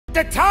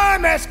The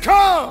time has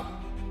come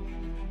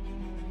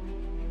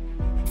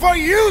for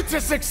you to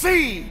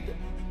succeed,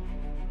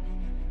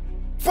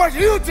 for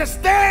you to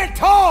stand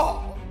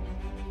tall,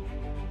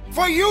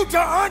 for you to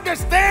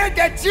understand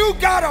that you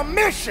got a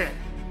mission,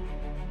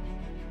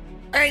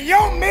 and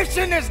your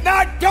mission is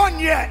not done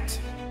yet.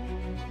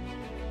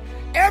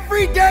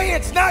 Every day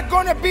it's not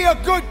going to be a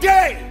good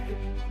day,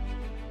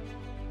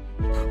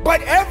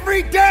 but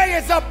every day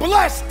is a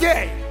blessed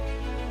day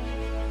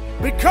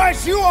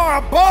because you are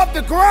above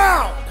the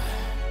ground.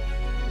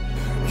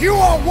 You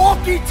are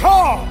walking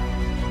tall.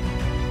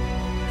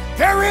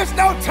 There is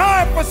no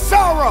time for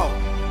sorrow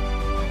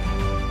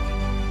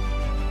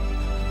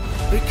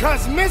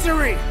because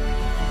misery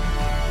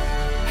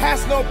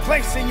has no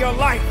place in your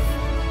life.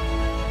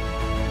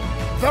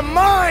 The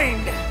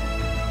mind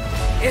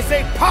is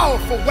a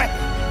powerful weapon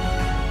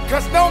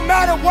because no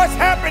matter what's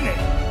happening,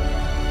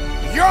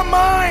 your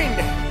mind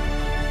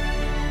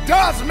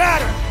does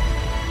matter.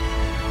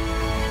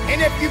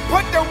 And if you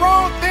put the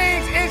wrong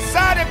things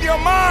inside of your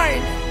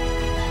mind,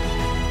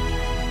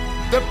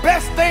 the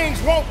best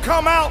things won't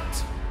come out.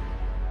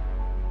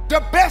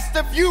 The best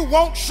of you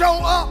won't show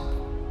up.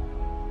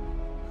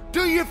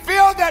 Do you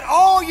feel that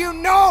all you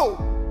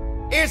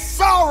know is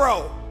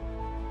sorrow?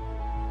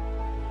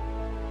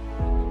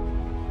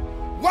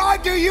 Why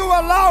do you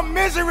allow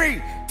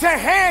misery to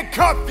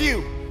handcuff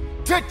you,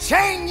 to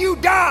chain you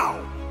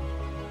down?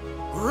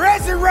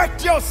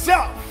 Resurrect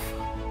yourself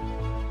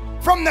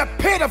from the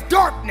pit of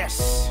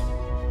darkness,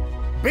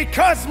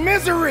 because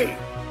misery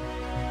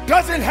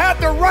doesn't have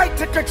the right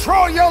to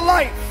control your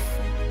life.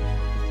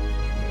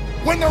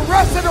 When the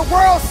rest of the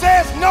world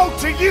says no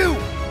to you,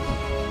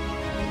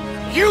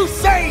 you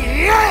say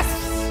yes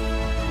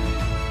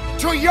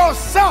to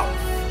yourself.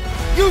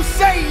 You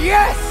say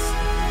yes,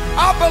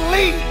 I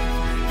believe.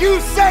 You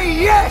say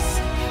yes,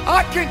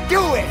 I can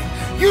do it.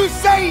 You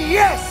say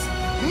yes,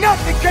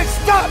 nothing can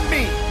stop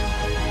me.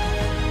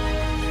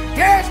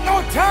 There's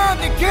no time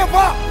to give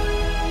up.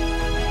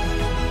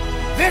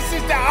 This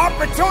is the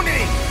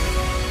opportunity.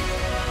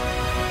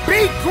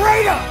 Be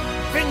greater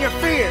than your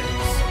fears.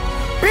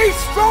 Be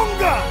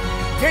stronger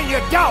than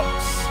your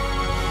doubts.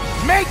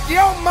 Make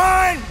your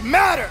mind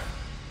matter.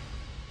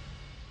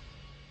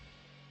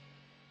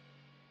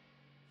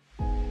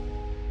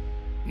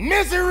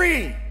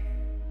 Misery,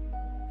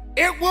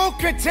 it will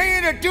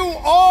continue to do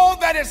all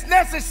that is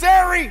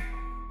necessary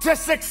to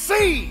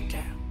succeed.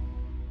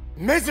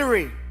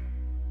 Misery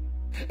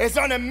is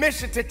on a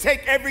mission to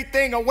take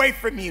everything away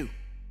from you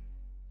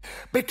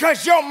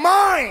because your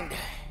mind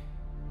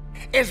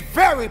is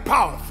very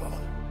powerful.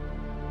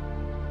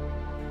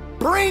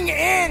 Bring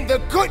in the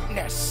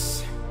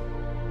goodness.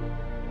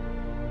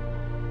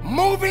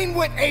 Moving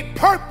with a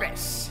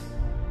purpose.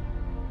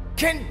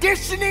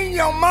 Conditioning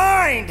your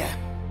mind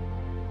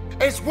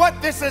is what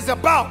this is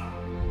about.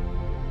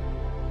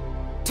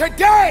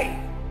 Today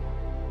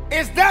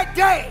is that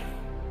day.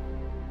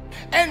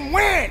 And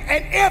when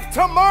and if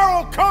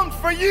tomorrow comes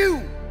for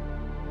you,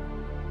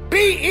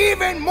 be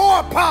even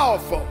more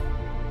powerful.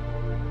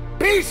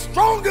 Be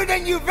stronger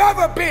than you've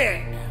ever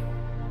been.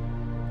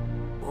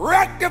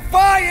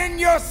 Rectify in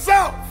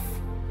yourself.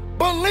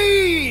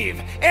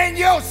 Believe in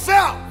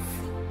yourself.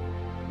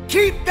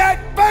 Keep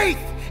that faith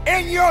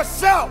in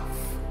yourself.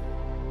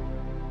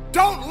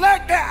 Don't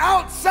let the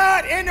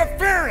outside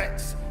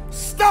interference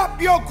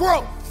stop your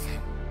growth.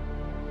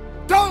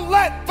 Don't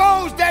let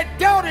those that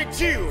doubted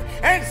you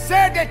and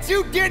said that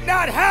you did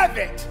not have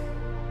it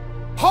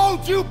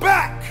hold you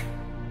back.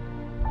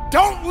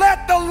 Don't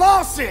let the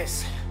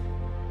losses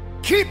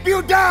keep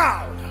you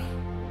down.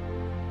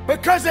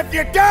 Because if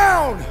you're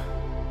down,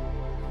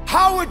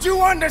 how would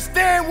you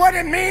understand what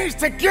it means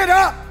to get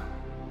up?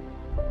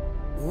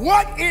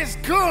 What is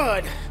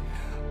good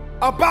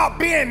about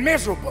being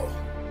miserable?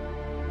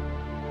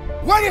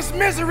 What is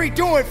misery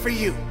doing for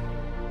you?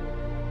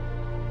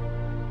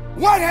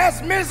 What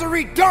has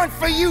misery done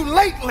for you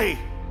lately?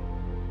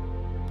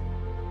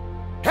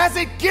 Has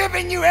it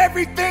given you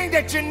everything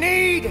that you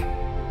need?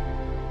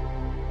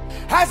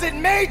 Has it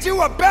made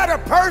you a better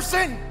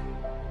person?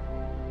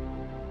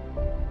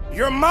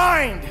 Your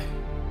mind,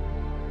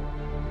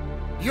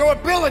 your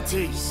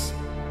abilities,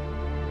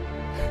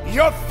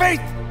 your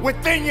faith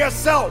within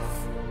yourself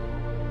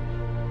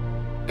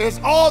is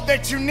all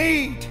that you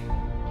need.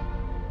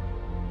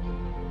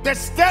 The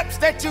steps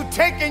that you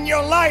take in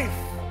your life,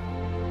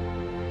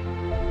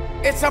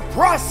 it's a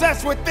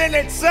process within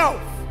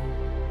itself.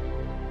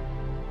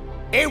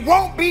 It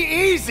won't be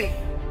easy,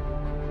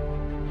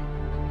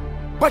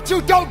 but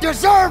you don't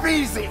deserve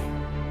easy.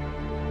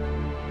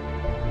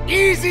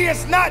 Easy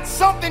is not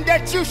something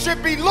that you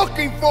should be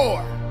looking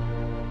for.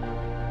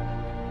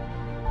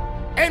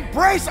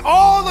 Embrace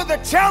all of the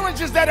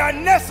challenges that are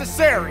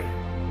necessary,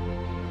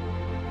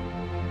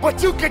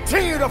 but you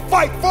continue to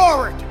fight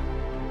forward.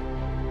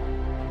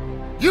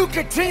 You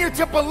continue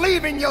to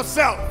believe in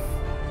yourself.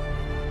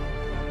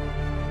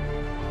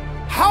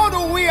 How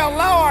do we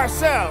allow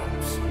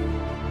ourselves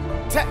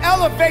to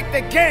elevate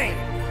the game,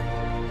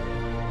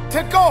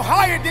 to go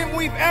higher than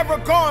we've ever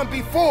gone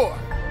before?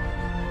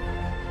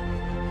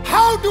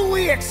 do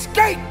we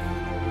escape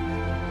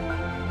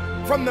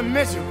from the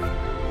misery?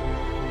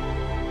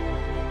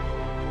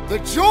 The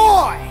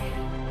joy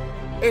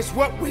is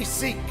what we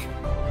seek.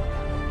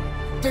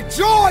 The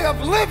joy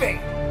of living.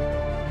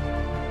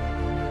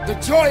 The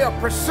joy of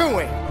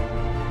pursuing.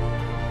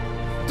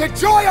 The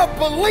joy of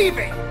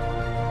believing.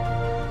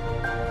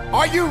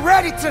 Are you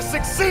ready to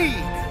succeed?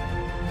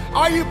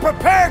 Are you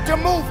prepared to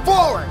move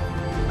forward?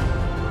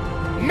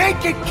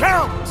 Make it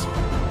count.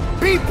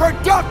 Be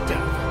productive.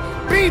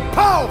 Be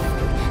powerful.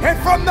 And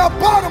from the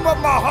bottom of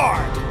my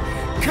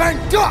heart,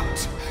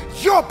 conduct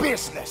your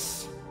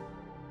business.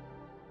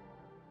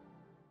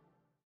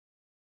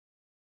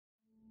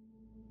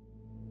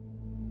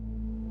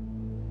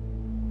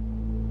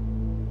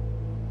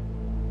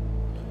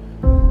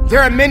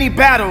 There are many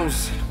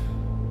battles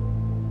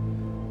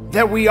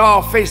that we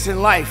all face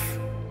in life.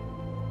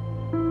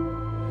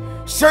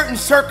 Certain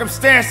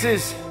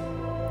circumstances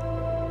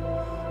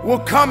will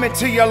come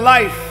into your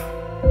life,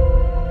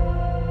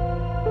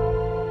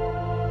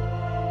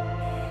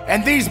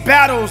 and these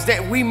battles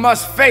that we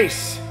must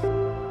face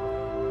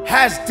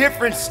has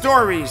different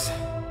stories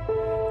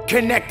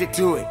connected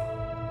to it.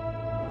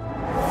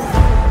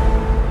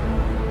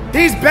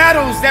 These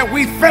battles that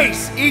we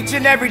face each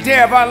and every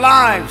day of our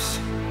lives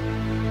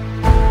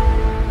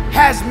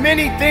has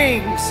many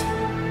things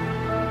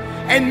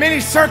and many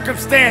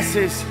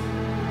circumstances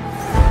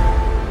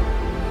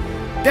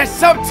that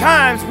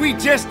sometimes we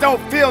just don't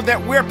feel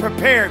that we're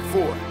prepared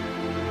for.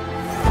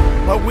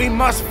 But we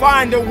must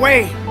find a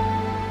way.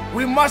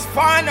 We must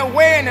find a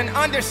way and an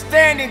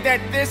understanding that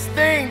this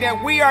thing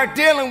that we are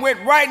dealing with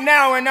right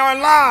now in our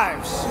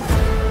lives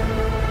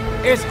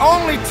is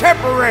only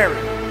temporary.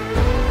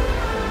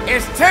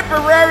 It's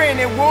temporary and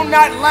it will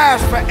not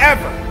last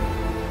forever.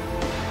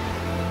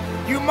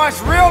 You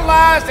must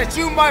realize that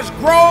you must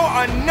grow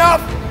enough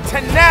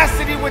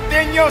tenacity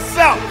within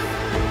yourself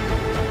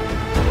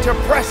to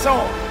press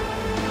on.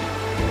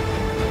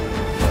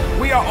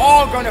 We are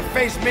all going to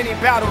face many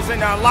battles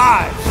in our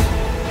lives.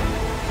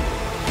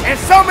 And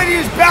some of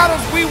these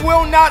battles we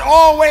will not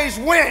always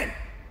win.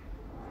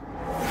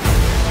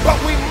 But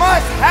we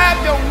must have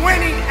the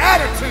winning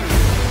attitude.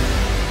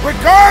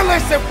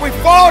 Regardless if we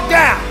fall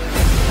down,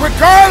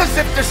 regardless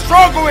if the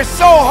struggle is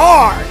so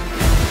hard,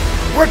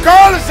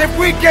 regardless if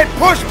we get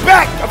pushed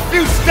back a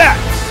few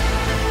steps,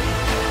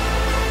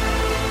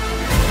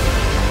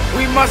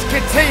 we must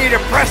continue to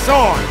press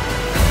on.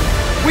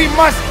 We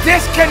must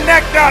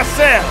disconnect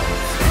ourselves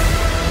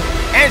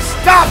and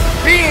stop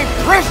being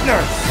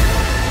prisoners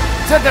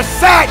to the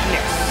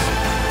sadness,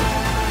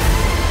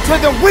 to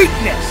the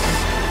weakness,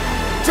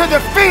 to the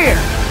fear,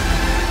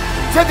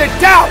 to the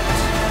doubt.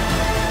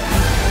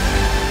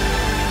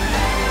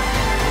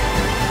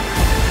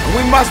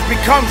 We must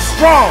become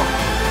strong.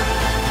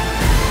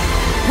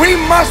 We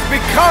must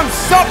become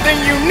something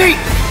unique.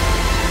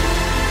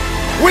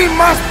 We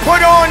must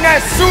put on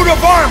that suit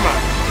of armor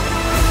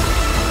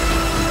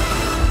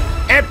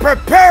and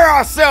prepare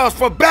ourselves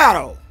for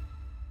battle.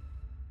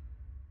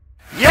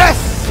 Yes,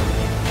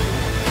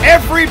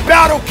 every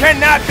battle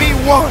cannot be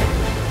won,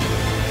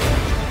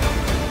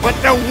 but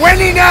the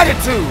winning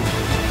attitude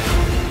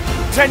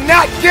to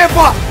not give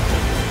up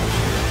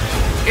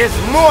is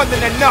more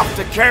than enough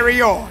to carry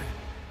on.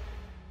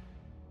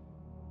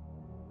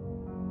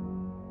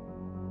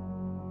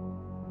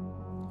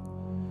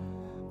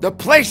 The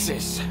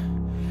places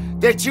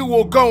that you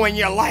will go in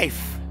your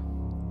life,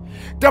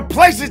 the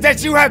places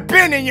that you have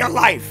been in your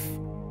life,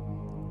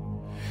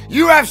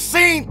 you have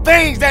seen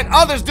things that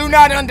others do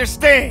not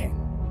understand.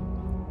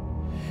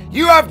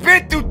 You have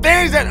been through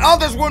things that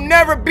others will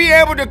never be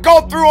able to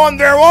go through on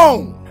their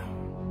own.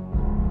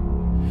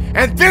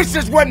 And this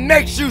is what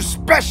makes you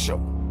special.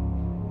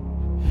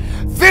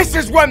 This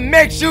is what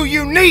makes you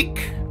unique.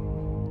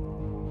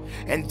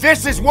 And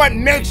this is what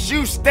makes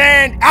you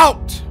stand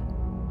out.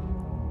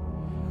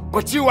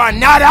 But you are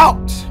not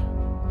out.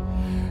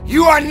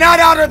 You are not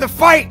out of the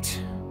fight.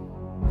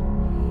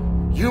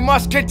 You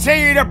must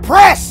continue to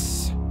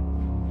press.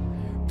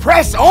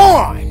 Press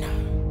on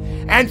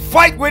and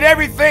fight with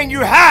everything you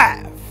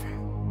have.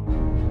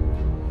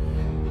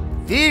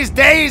 These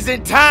days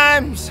and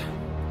times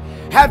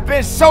have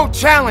been so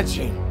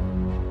challenging.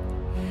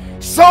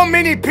 So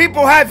many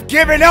people have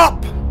given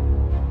up.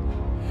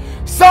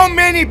 So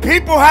many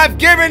people have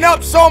given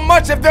up so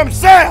much of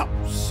themselves.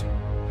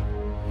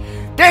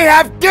 They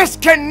have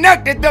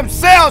disconnected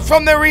themselves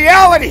from the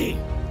reality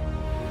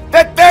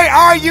that they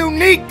are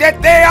unique,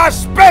 that they are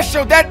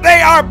special, that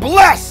they are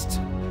blessed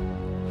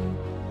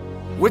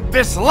with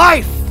this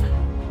life.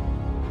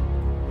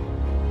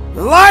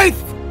 Life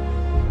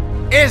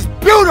is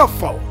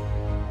beautiful,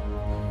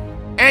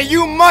 and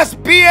you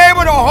must be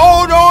able to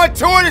hold on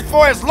to it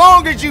for as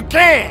long as you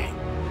can,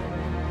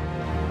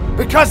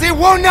 because it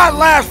will not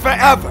last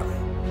forever.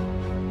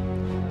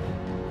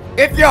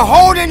 If you're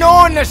holding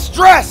on to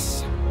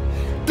stress,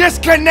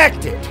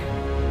 disconnected.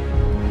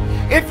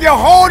 If you're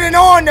holding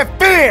on to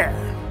fear,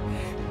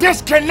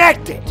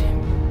 disconnected.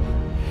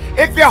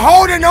 If you're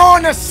holding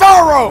on to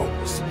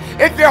sorrows,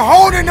 if you're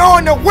holding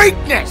on to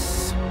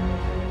weakness,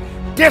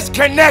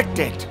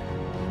 disconnected.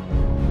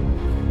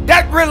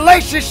 That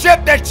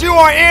relationship that you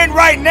are in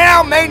right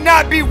now may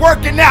not be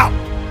working out,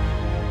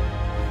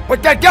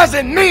 but that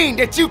doesn't mean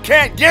that you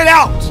can't get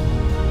out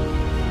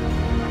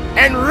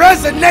and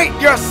resonate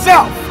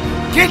yourself.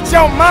 Get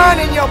your mind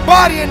and your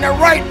body in the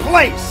right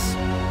place.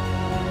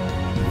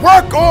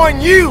 Work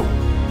on you.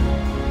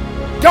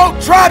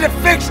 Don't try to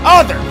fix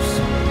others.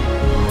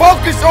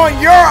 Focus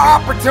on your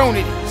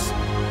opportunities.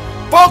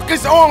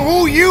 Focus on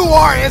who you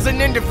are as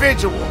an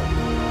individual.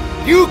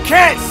 You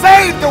can't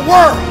save the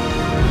world,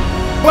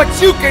 but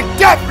you can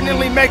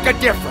definitely make a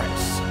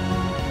difference.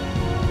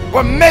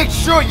 But make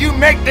sure you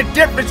make the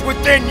difference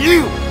within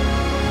you.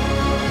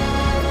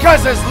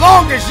 Because as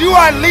long as you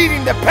are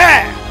leading the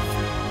path,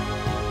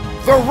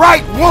 the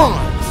right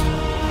ones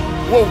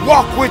will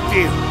walk with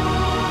you.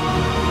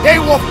 They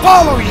will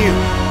follow you.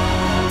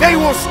 They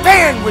will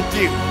stand with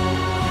you.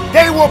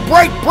 They will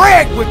break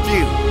bread with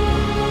you.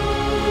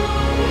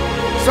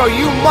 So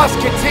you must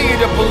continue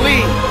to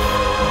believe.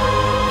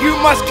 You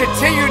must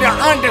continue to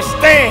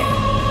understand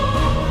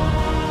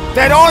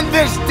that on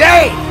this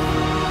day,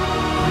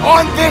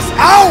 on this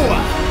hour,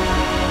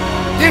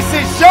 this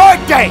is your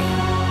day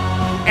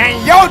and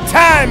your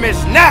time is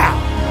now.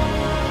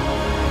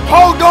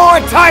 Hold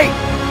on tight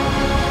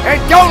and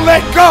don't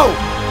let go.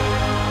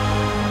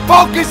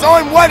 Focus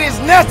on what is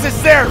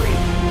necessary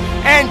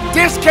and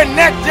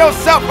disconnect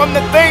yourself from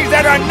the things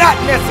that are not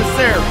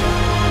necessary.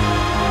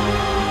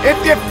 If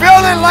you're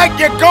feeling like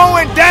you're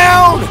going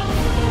down,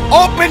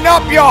 open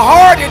up your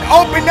heart and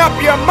open up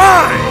your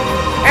mind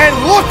and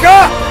look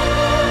up.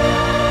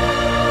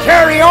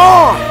 Carry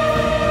on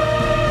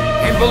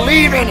and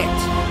believe in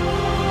it.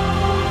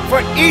 For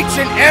each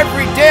and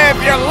every day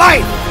of your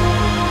life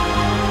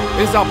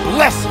is a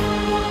blessing.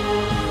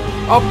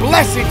 A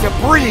blessing to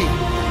breathe.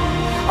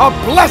 A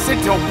blessing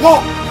to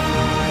walk.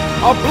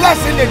 A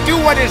blessing to do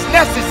what is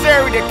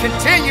necessary to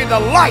continue the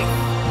life.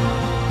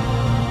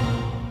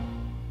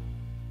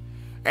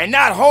 And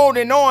not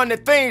holding on to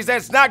things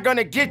that's not going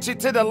to get you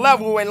to the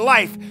level in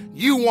life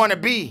you want to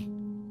be.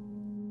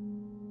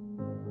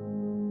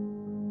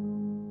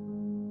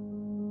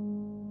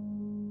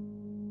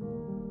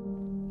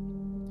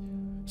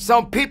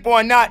 Some people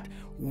are not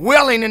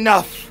willing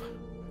enough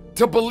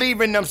to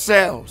believe in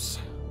themselves.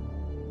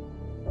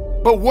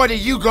 But what are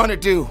you going to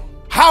do?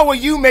 How will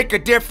you make a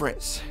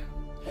difference?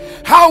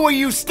 How will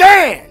you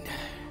stand?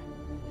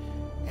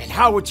 And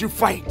how would you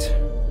fight?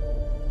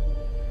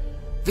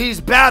 These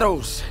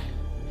battles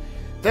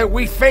that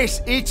we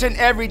face each and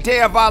every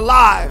day of our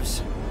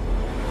lives,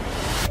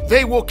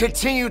 they will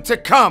continue to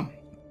come.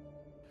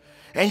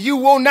 And you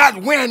will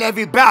not win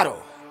every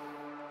battle.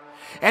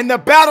 And the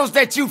battles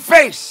that you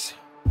face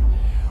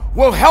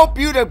will help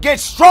you to get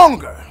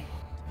stronger.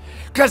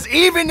 Because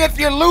even if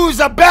you lose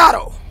a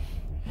battle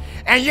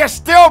and you're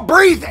still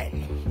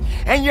breathing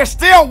and you're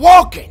still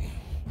walking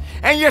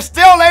and you're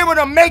still able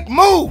to make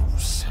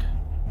moves,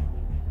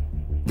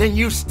 then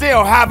you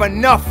still have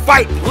enough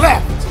fight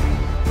left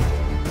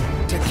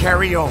to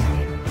carry on.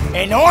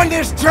 And on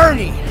this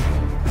journey,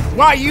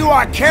 while you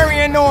are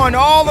carrying on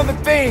all of the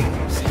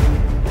things,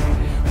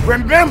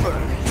 remember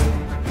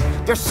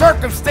the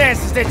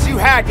circumstances that you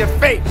had to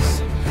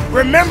face.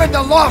 Remember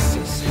the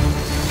losses.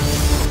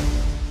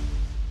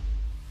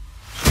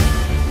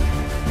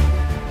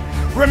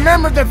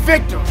 Remember the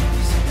victories.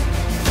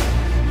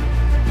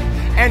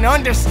 And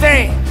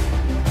understand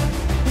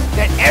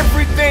that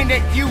everything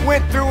that you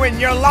went through in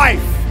your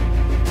life,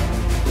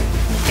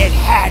 it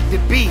had to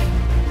be.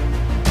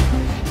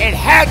 It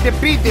had to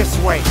be this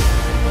way.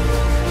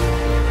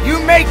 You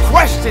may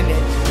question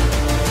it,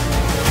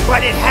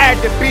 but it had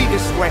to be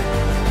this way.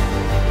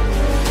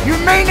 You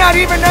may not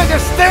even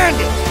understand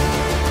it,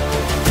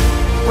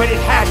 but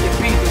it had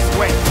to be this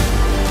way.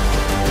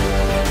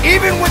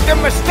 Even with the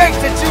mistakes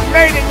that you've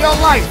made in your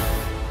life,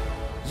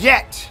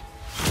 yet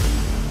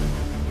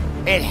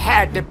it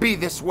had to be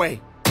this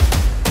way.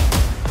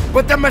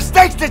 But the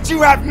mistakes that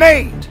you have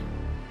made,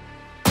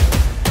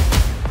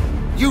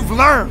 you've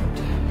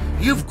learned,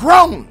 you've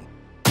grown,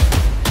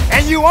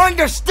 and you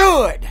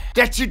understood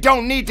that you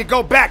don't need to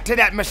go back to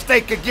that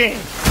mistake again.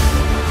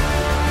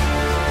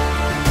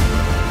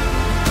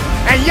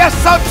 And yes,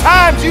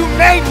 sometimes you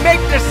may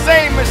make the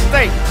same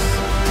mistakes,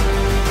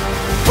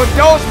 but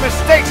those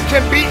mistakes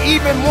can be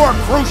even more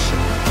crucial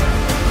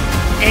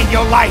in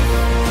your life.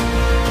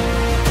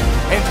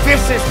 And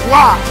this is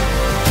why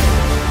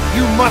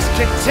you must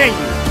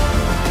continue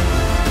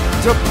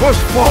to push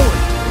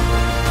forward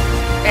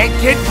and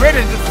get rid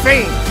of the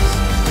things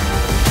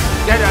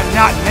that are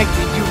not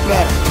making you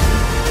better.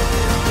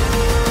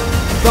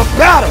 The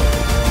battle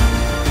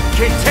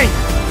continues.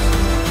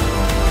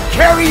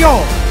 Carry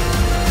on.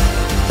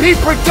 Be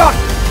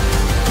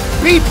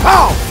productive. Be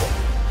powerful.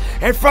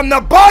 And from the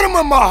bottom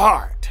of my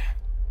heart,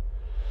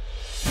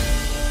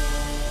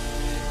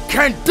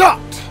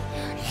 conduct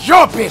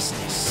your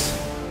business.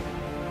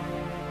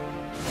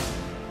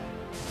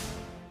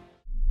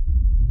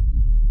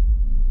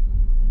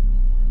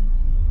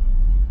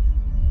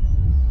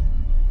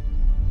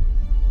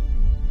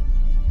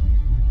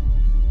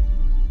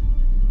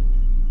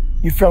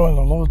 You're feeling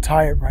a little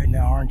tired right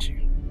now, aren't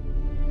you?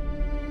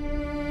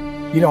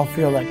 You don't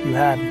feel like you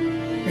have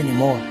it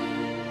anymore.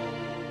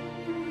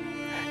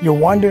 You're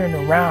wandering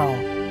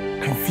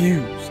around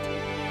confused,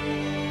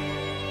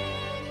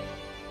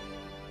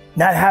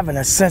 not having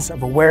a sense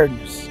of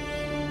awareness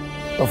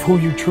of who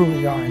you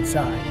truly are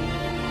inside.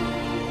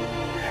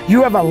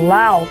 You have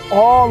allowed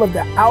all of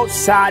the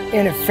outside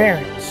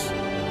interference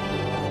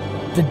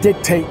to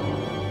dictate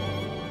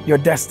your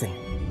destiny.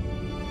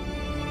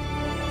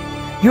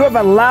 You have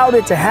allowed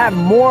it to have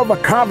more of a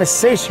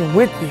conversation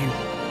with you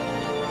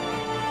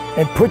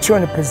and put you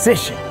in a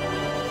position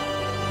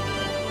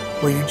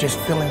where you're just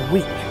feeling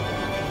weak.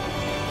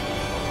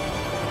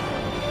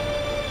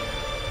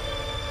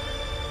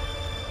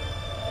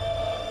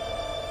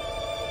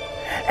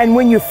 And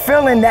when you're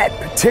feeling that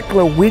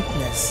particular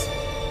weakness,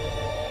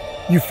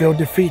 you feel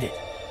defeated.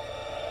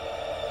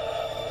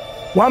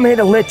 Well, I'm here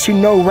to let you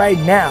know right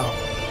now,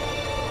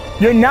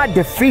 you're not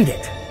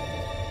defeated.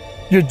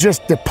 You're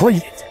just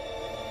depleted.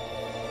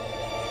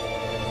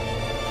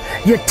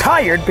 You're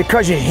tired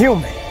because you're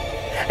human.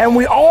 And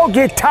we all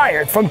get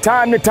tired from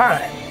time to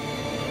time.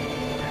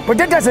 But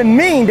that doesn't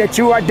mean that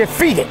you are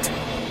defeated.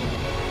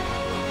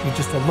 You're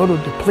just a little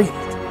depleted.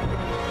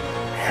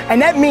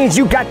 And that means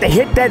you got to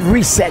hit that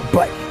reset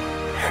button.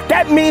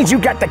 That means you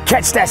got to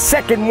catch that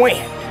second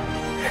wind.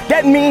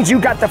 That means you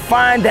got to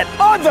find that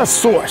other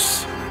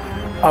source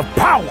of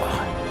power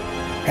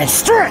and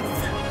strength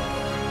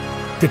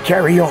to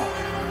carry on.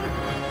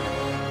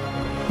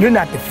 You're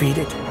not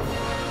defeated.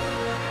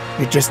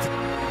 You're just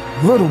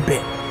a little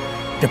bit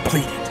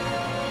depleted.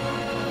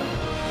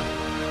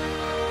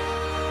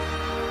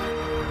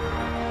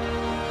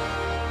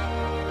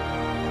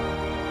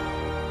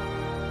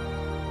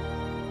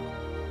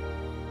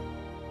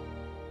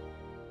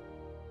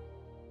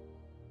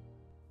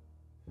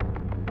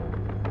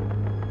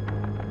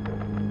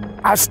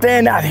 I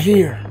stand out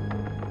here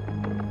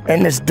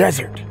in this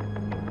desert,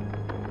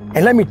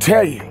 and let me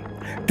tell you,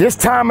 this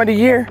time of the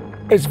year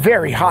is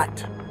very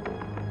hot.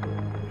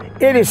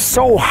 It is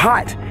so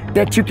hot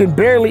that you can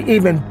barely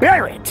even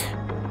bear it.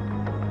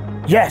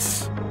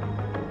 Yes,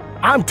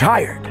 I'm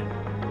tired.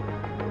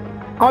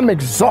 I'm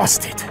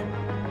exhausted.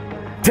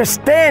 To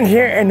stand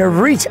here and to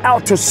reach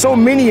out to so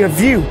many of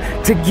you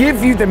to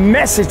give you the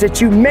message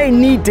that you may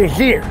need to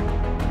hear.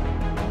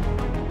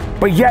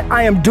 But yet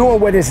I am doing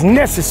what is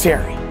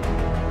necessary.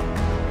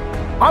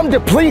 I'm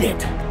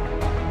depleted.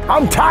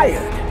 I'm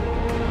tired.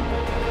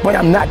 But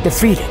I'm not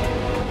defeated.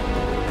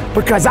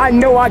 Because I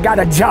know I got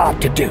a job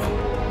to do.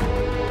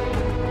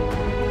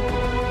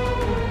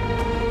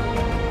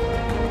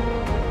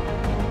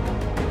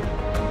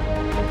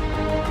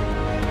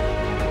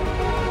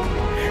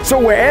 So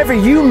wherever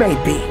you may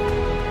be,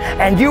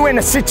 and you're in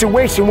a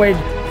situation where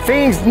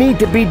things need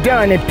to be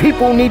done and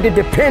people need to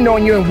depend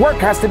on you and work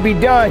has to be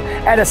done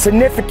at a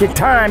significant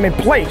time and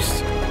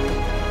place,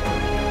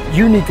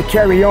 you need to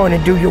carry on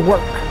and do your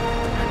work.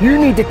 You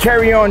need to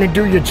carry on and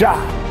do your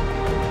job.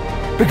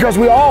 Because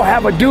we all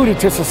have a duty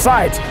to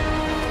society.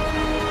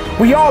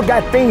 We all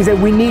got things that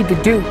we need to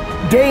do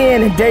day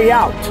in and day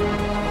out.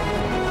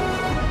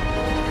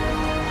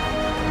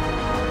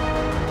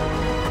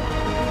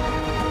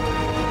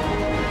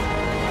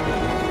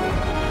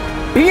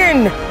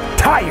 Being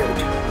tired,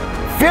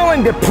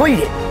 feeling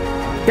depleted,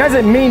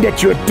 doesn't mean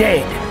that you're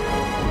dead.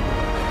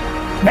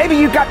 Maybe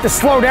you got to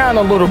slow down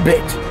a little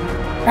bit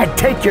and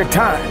take your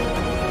time.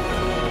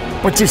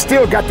 But you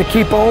still got to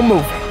keep on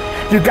moving.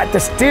 You got to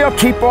still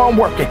keep on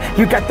working.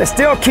 You got to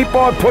still keep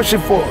on pushing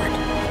forward.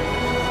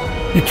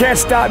 You can't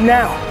stop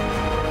now.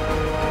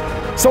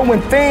 So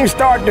when things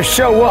start to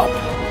show up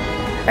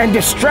and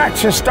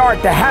distractions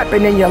start to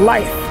happen in your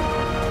life,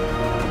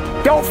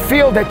 don't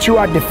feel that you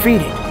are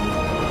defeated.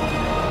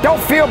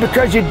 Don't feel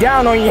because you're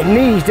down on your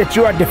knees that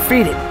you are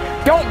defeated.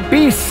 Don't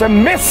be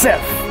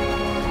submissive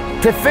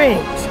to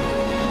things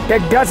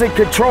that doesn't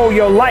control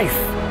your life.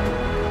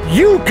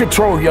 You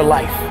control your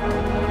life,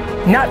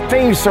 not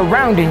things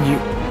surrounding you.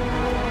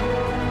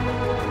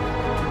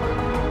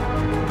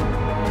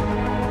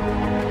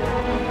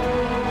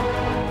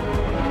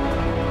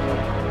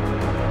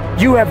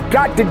 You have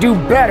got to do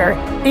better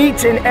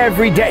each and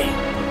every day.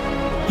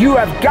 You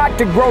have got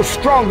to grow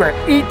stronger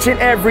each and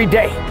every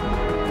day.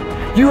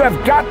 You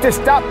have got to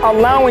stop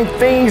allowing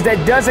things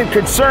that doesn't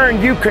concern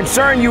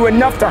you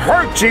enough to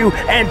hurt you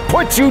and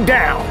put you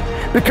down,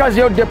 because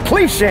your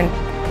depletion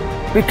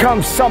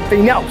becomes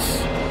something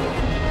else.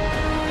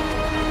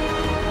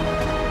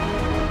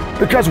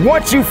 Because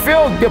once you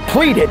feel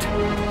depleted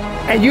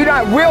and you're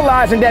not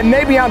realizing that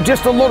maybe I'm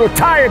just a little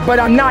tired, but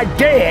I'm not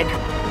dead,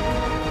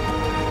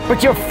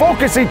 but you're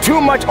focusing too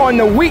much on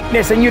the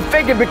weakness and you're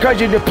thinking because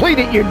you're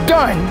depleted, you're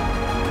done,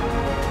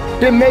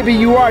 then maybe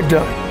you are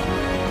done.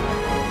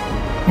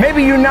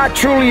 Maybe you're not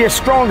truly as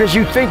strong as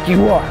you think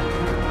you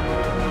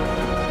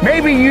are.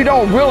 Maybe you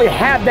don't really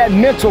have that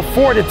mental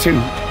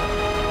fortitude.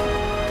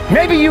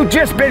 Maybe you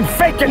just been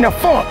faking the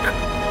funk.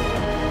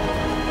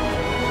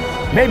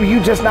 Maybe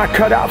you just not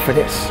cut out for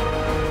this.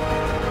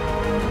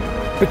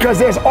 Because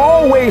there's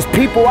always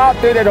people out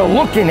there that are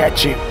looking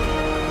at you.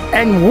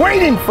 and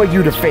waiting for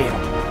you to fail,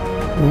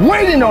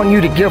 waiting on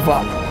you to give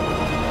up.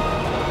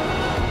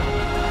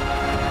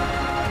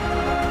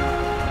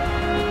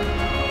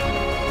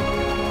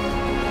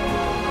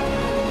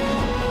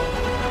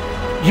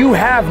 You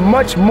have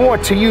much more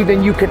to you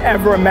than you could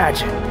ever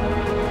imagine.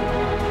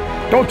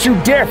 Don't you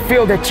dare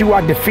feel that you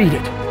are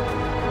defeated.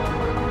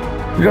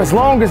 Because as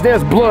long as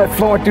there's blood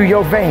flowing through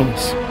your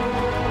veins,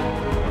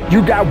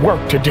 you got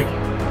work to do.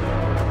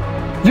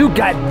 You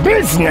got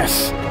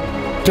business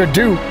to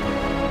do.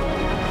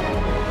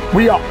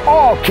 We are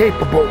all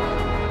capable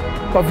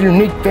of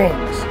unique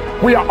things.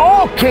 We are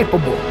all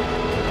capable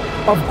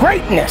of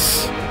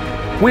greatness.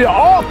 We are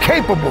all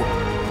capable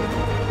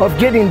of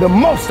getting the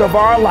most of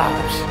our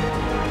lives.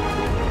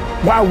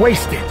 Why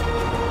waste it?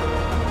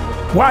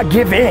 Why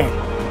give in?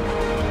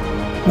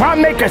 Why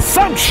make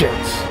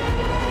assumptions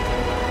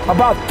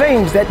about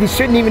things that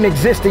shouldn't even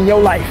exist in your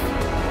life?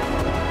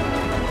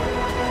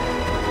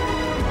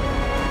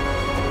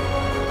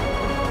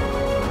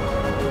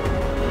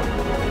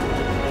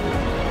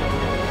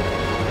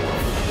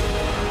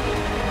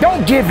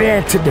 Don't give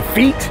in to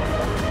defeat.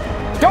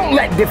 Don't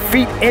let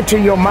defeat enter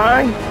your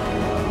mind.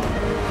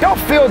 Don't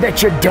feel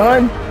that you're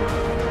done.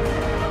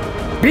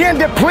 Being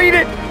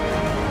depleted,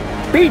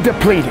 be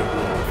depleted.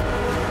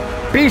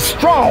 Be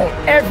strong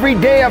every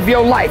day of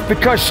your life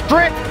because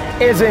strength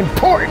is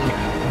important.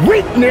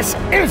 Weakness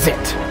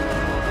isn't.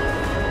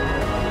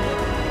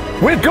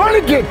 We're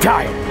gonna get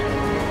tired,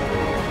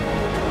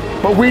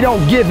 but we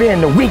don't give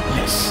in to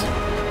weakness.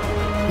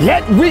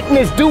 Let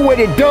weakness do what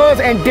it does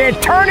and then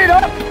turn it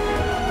up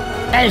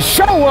and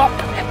show up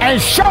and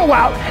show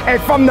out,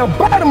 and from the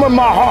bottom of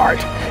my heart,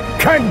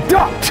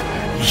 conduct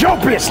your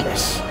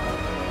business.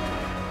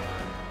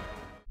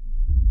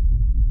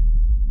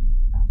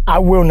 I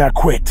will not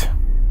quit.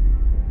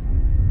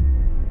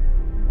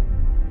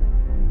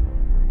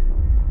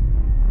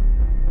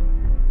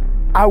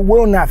 I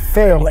will not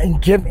fail and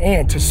give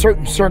in to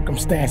certain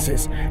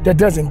circumstances that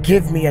doesn't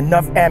give me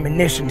enough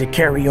ammunition to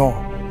carry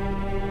on.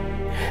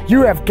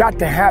 You have got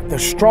to have the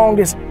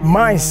strongest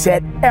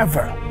mindset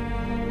ever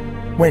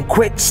when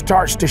quit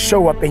starts to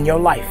show up in your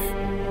life.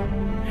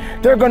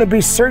 There are going to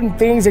be certain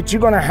things that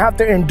you're going to have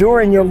to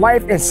endure in your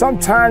life, and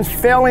sometimes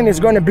failing is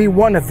going to be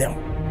one of them.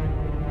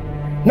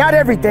 Not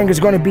everything is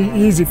going to be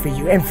easy for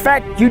you. In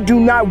fact, you do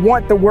not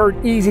want the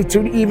word easy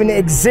to even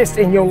exist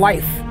in your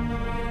life.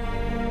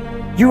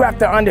 You have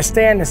to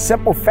understand the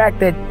simple fact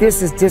that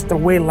this is just the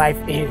way life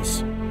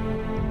is.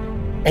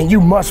 And you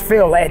must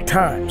fail at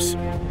times,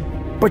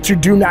 but you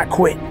do not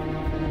quit.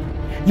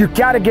 You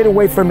got to get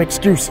away from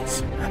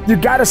excuses. You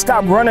got to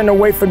stop running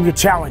away from your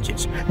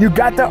challenges. You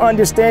got to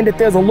understand that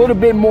there's a little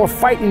bit more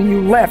fight in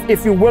you left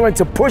if you're willing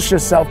to push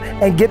yourself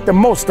and get the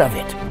most of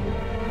it.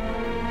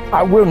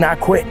 I will not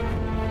quit.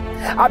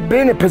 I've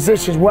been in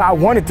positions where I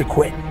wanted to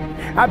quit.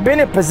 I've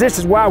been in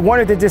positions where I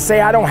wanted to just say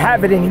I don't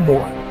have it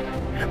anymore.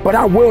 But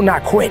I will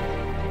not quit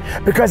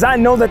because I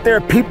know that there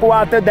are people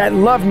out there that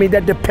love me,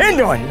 that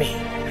depend on me.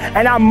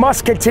 And I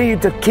must continue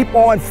to keep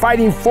on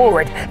fighting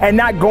forward and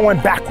not going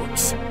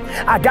backwards.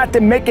 I got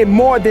to make it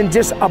more than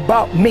just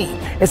about me.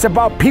 It's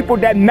about people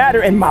that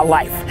matter in my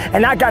life.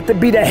 And I got to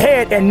be the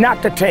head and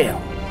not the tail.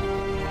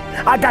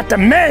 I got to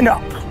man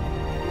up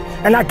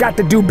and I got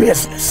to do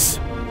business.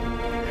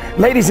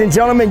 Ladies and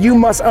gentlemen, you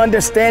must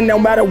understand no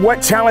matter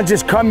what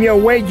challenges come your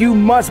way, you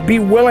must be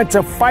willing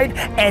to fight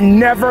and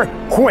never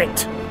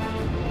quit.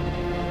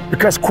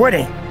 Because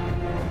quitting,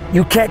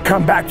 you can't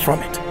come back from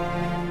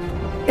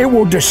it. It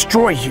will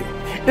destroy you.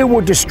 It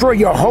will destroy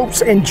your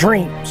hopes and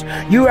dreams.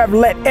 You have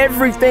let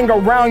everything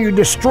around you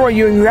destroy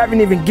you, and you haven't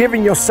even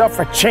given yourself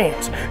a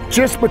chance.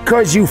 Just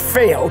because you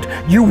failed,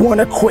 you want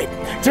to quit.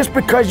 Just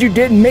because you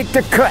didn't make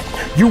the cut,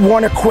 you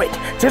want to quit.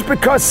 Just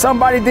because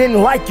somebody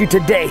didn't like you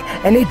today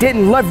and they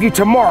didn't love you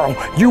tomorrow,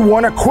 you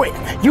want to quit.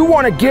 You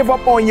want to give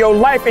up on your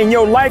life, and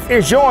your life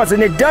is yours,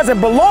 and it doesn't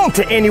belong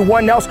to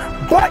anyone else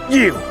but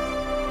you.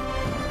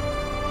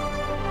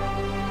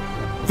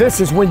 This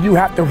is when you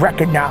have to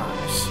recognize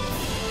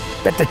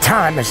that the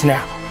time is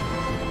now.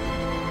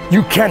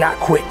 You cannot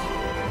quit.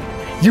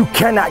 You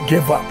cannot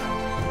give up.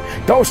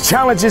 Those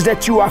challenges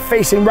that you are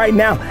facing right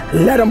now,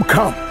 let them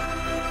come.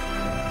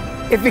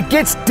 If it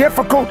gets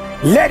difficult,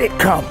 let it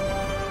come.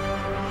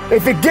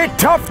 If it get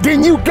tough,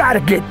 then you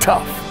gotta get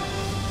tough.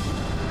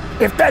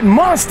 If that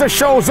monster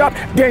shows up,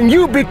 then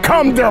you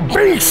become the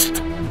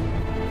beast.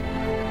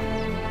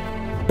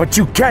 But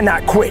you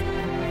cannot quit.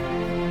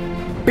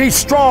 Be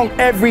strong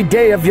every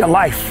day of your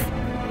life.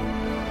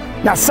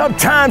 Now,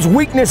 sometimes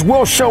weakness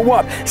will show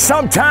up.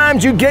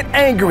 Sometimes you get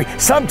angry.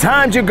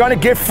 Sometimes you're gonna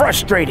get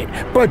frustrated,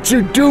 but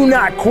you do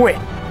not quit.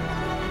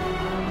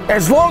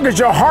 As long as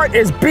your heart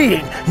is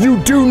beating, you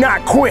do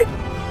not quit.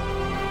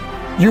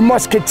 You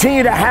must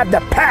continue to have the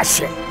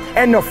passion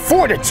and the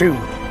fortitude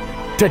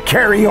to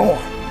carry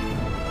on,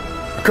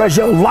 because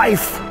your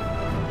life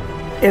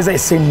is a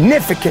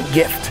significant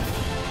gift,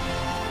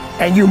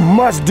 and you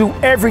must do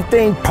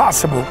everything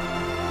possible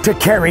to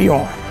carry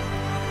on.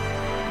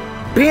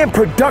 Being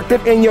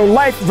productive in your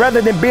life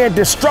rather than being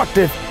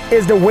destructive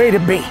is the way to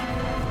be.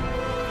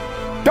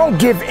 Don't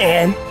give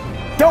in.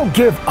 Don't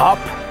give up.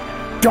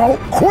 Don't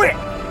quit.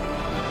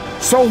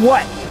 So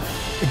what?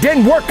 It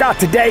didn't work out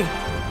today.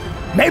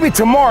 Maybe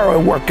tomorrow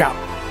it'll work out.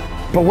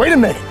 But wait a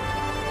minute.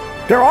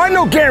 There are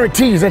no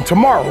guarantees in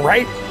tomorrow,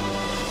 right?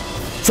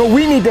 So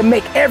we need to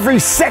make every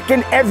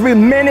second, every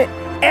minute,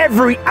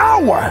 every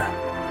hour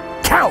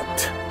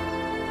count.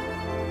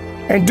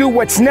 And do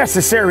what's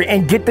necessary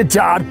and get the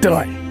job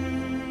done.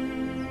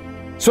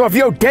 So if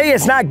your day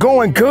is not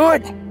going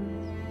good,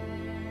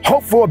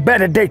 hope for a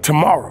better day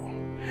tomorrow.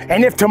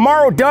 And if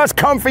tomorrow does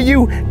come for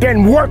you,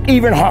 then work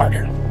even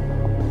harder.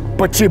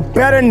 But you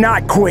better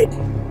not quit.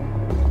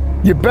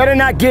 You better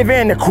not give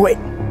in to quit.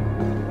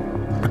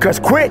 Because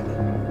quit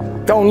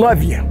don't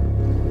love you.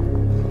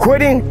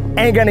 Quitting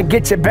ain't gonna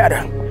get you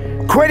better.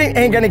 Quitting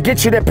ain't gonna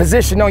get you that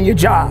position on your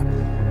job.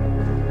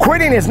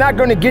 Quitting is not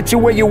gonna get you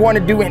where you wanna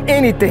do in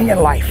anything in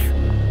life.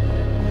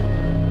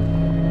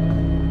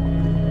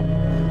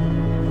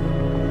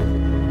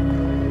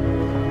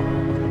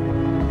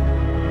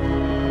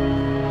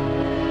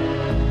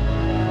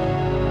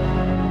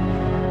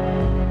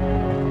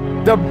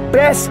 The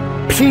best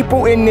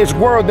people in this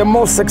world, the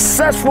most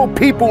successful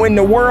people in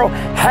the world,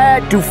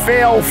 had to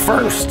fail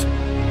first.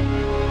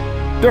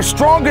 The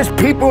strongest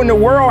people in the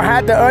world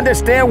had to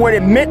understand what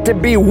it meant to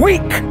be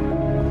weak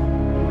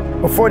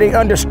before they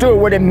understood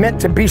what it meant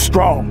to be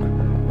strong.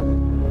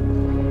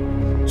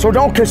 So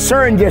don't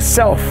concern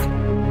yourself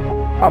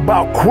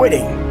about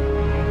quitting.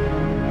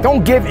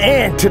 Don't give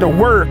in to the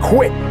word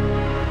quit.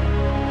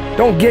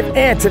 Don't give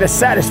in to the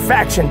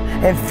satisfaction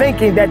and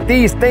thinking that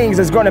these things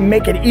is going to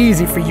make it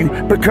easy for you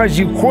because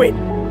you quit.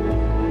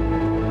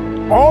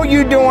 All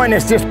you're doing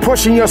is just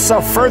pushing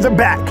yourself further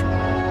back,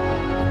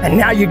 and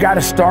now you got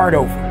to start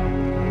over.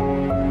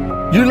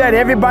 You let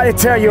everybody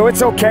tell you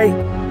it's okay,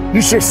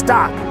 you should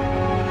stop.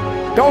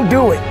 Don't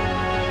do it.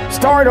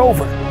 Start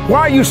over.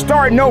 Why are you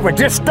starting over?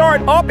 Just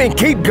start up and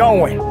keep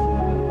going.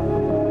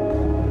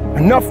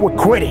 Enough with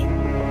quitting.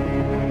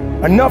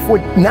 Enough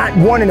with not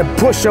wanting to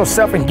push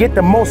yourself and get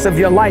the most of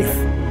your life.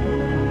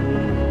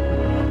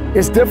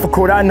 It's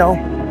difficult, I know.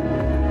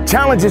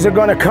 Challenges are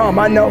gonna come,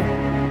 I know.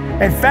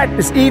 In fact,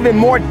 it's even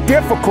more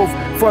difficult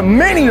for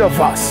many of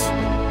us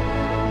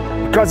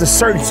because of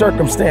certain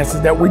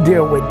circumstances that we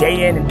deal with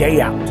day in and day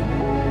out.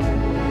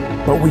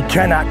 But we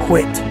cannot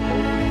quit.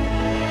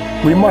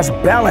 We must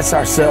balance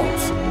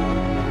ourselves.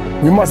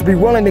 We must be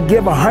willing to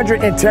give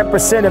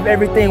 110% of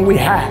everything we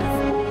have.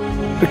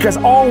 Because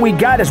all we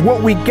got is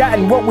what we got,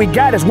 and what we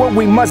got is what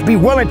we must be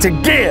willing to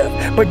give.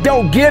 But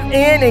don't give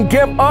in and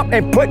give up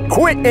and put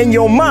quit in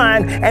your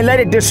mind and let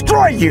it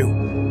destroy you.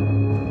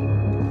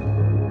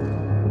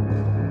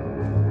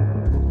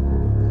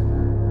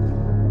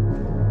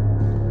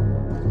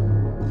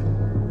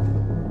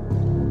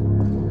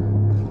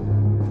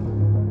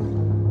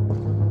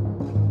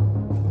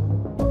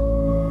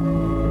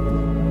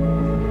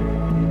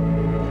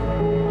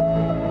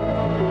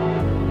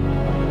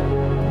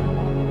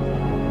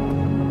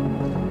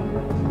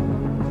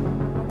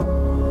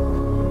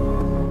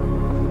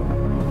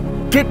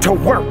 Get to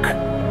work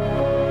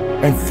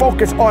and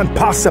focus on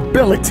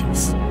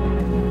possibilities.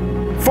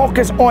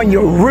 Focus on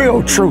your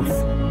real truth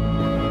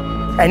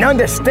and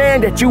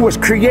understand that you was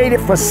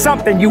created for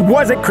something. You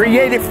wasn't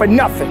created for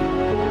nothing.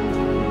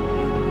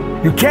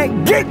 You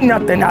can't get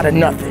nothing out of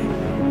nothing,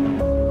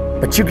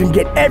 but you can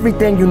get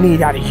everything you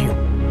need out of you.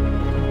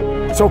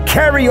 So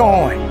carry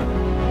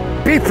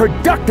on. Be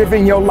productive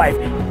in your life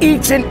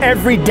each and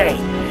every day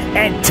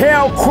and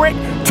tell quit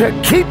to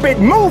keep it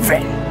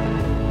moving.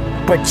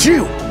 But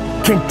you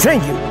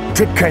continue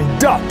to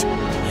conduct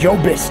your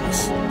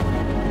business.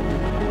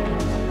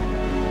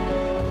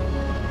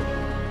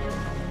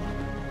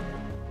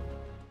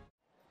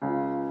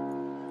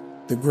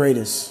 The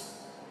greatest.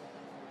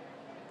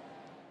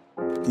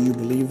 Do you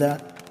believe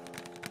that?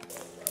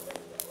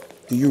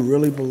 Do you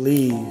really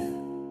believe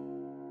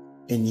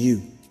in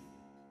you?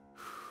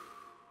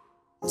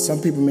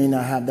 Some people may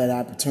not have that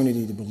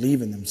opportunity to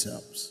believe in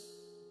themselves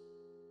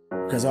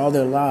because all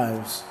their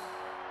lives,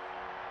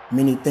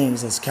 many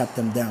things has kept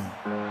them down.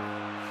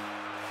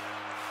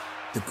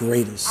 The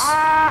greatest.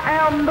 I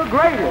am the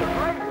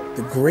greatest.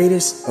 The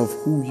greatest of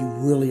who you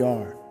really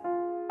are.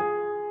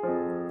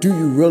 Do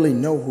you really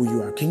know who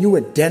you are? Can you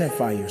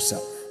identify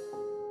yourself?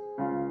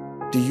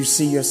 Do you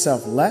see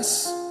yourself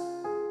less,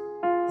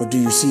 or do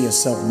you see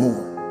yourself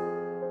more?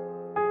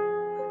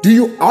 Do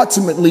you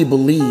ultimately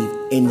believe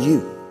in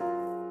you,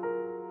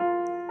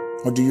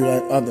 or do you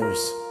let others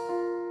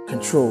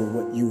control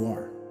what you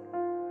are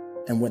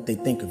and what they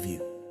think of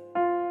you?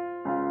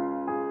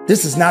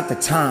 This is not the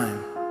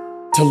time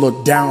to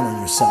look down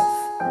on yourself.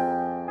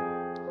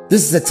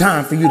 This is the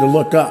time for you to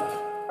look up,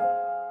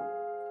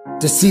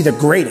 to see the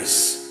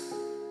greatest,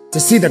 to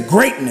see the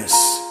greatness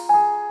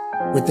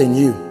within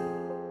you.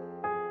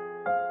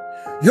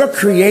 Your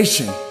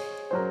creation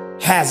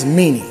has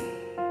meaning.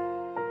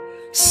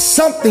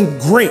 Something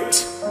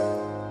great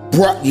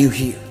brought you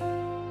here.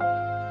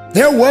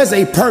 There was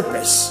a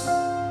purpose,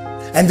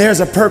 and there's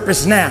a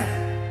purpose now.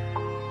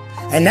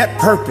 And that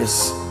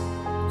purpose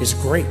is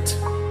great.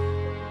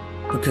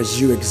 because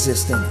you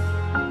exist in it.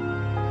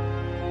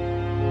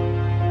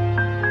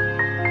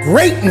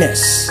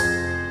 Greatness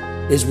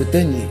is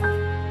within you.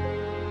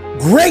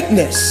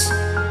 Greatness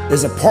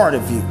is a part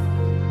of you.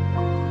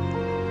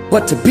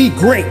 But to be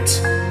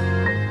great,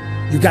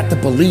 you got to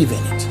believe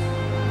in it.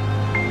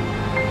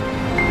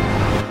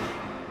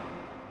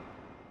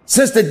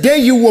 Since the day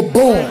you were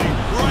born,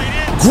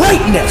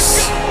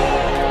 greatness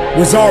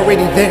was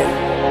already there.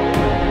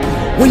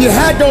 When you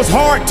had those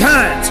hard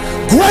times,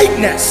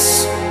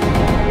 greatness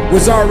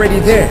was already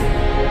there.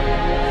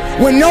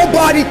 When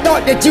nobody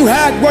thought that you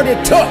had what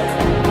it took,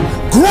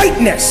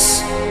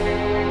 greatness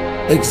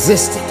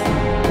existed.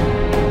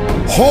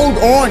 Hold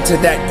on to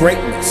that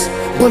greatness.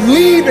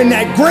 Believe in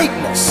that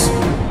greatness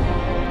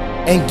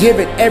and give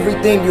it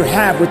everything you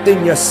have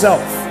within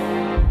yourself.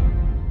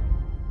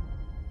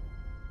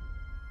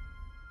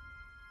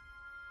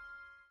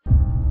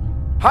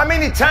 How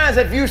many times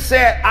have you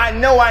said, I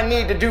know I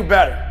need to do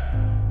better,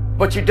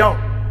 but you don't?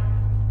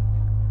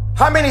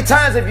 How many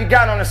times have you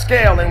got on a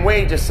scale and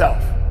weighed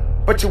yourself,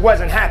 but you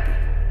wasn't happy?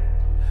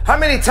 How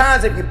many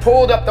times have you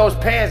pulled up those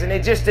pants and they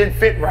just didn't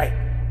fit right?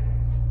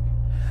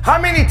 How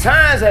many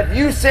times have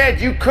you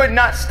said you could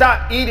not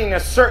stop eating a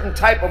certain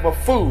type of a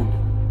food,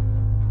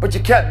 but you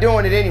kept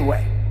doing it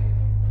anyway?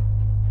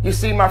 You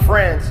see, my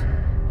friends,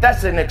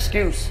 that's an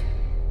excuse.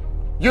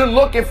 You're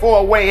looking for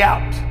a way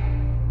out.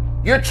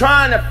 You're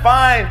trying to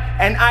find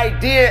an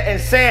idea and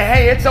saying,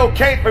 hey, it's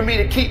okay for me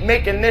to keep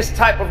making this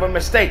type of a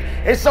mistake.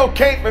 It's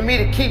okay for me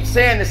to keep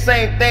saying the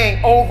same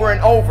thing over and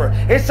over.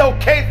 It's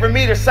okay for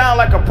me to sound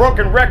like a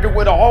broken record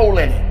with a hole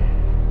in it.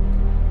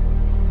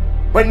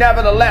 But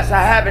nevertheless,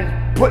 I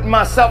haven't put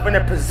myself in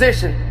a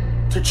position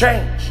to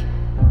change.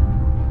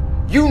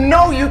 You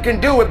know you can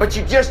do it, but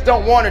you just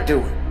don't want to do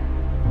it.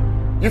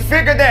 You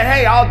figure that,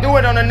 hey, I'll do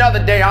it on another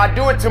day. I'll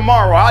do it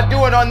tomorrow. I'll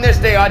do it on this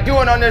day. I'll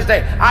do it on this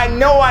day. I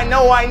know.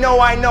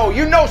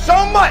 You know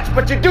so much,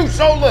 but you do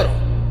so little.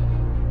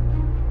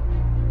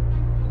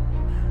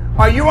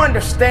 Are you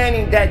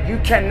understanding that you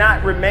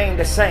cannot remain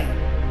the same?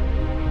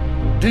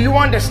 Do you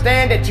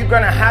understand that you're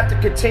going to have to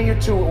continue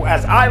to,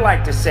 as I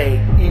like to say,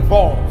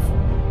 evolve?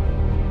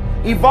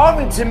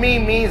 Evolving to me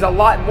means a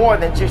lot more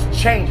than just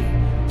changing.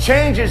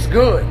 Change is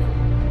good,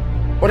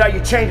 but are you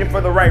changing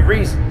for the right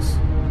reasons?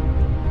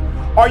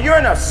 Or you're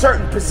in a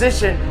certain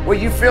position where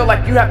you feel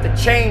like you have to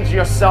change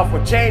yourself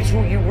or change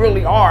who you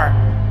really are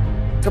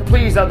to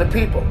please other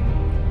people.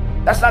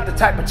 That's not the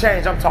type of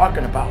change I'm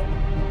talking about.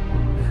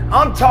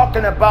 I'm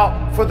talking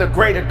about for the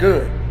greater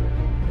good.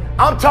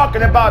 I'm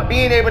talking about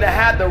being able to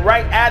have the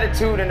right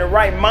attitude and the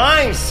right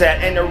mindset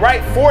and the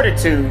right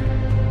fortitude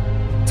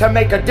to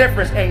make a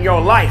difference in your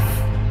life.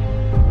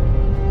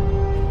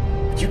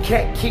 You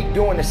can't keep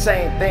doing the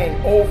same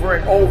thing over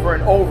and over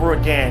and over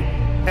again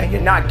and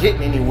you're not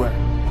getting anywhere.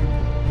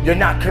 You're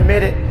not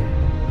committed.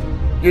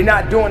 You're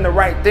not doing the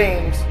right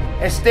things.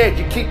 Instead,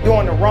 you keep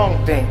doing the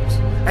wrong things.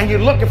 And you're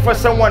looking for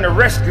someone to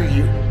rescue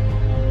you.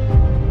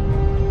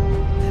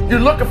 You're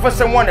looking for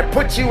someone to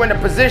put you in a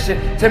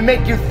position to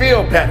make you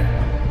feel better.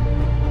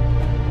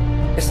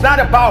 It's not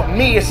about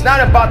me. It's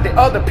not about the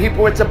other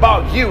people. It's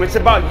about you. It's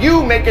about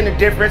you making a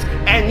difference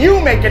and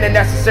you making the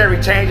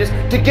necessary changes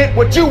to get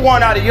what you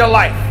want out of your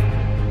life.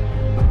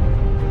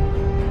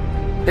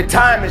 The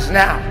time is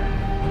now.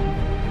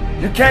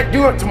 You can't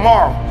do it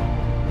tomorrow.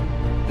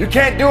 You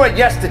can't do it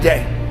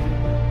yesterday.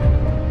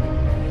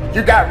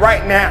 You got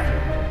right now.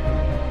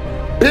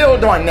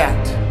 Build on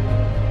that.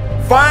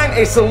 Find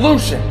a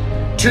solution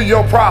to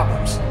your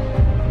problems.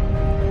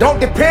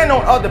 Don't depend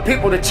on other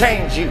people to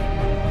change you.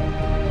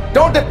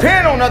 Don't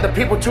depend on other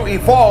people to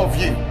evolve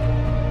you.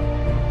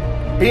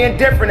 Being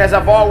different, as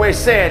I've always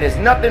said, is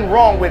nothing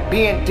wrong with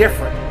being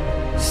different.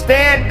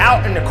 Stand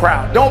out in the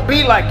crowd. Don't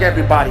be like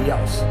everybody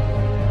else.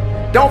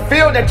 Don't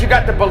feel that you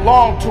got to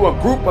belong to a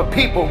group of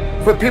people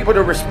for people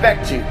to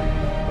respect you.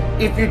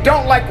 If you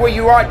don't like where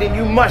you are, then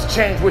you must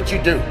change what you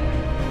do.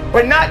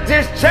 But not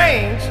just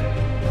change,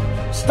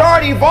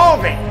 start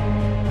evolving.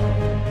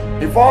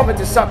 Evolve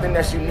into something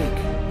that's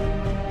unique.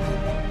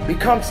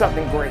 Become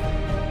something great.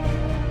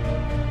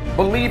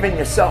 Believe in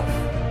yourself.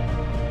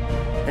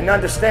 And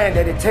understand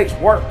that it takes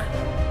work.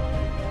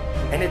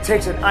 And it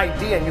takes an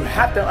idea. And you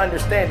have to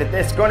understand that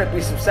there's going to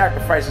be some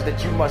sacrifices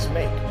that you must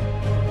make.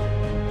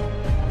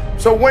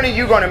 So when are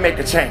you going to make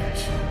a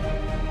change?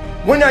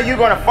 When are you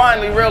going to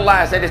finally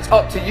realize that it's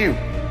up to you?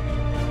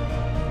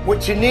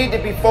 What you need to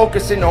be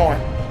focusing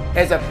on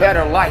is a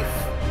better life,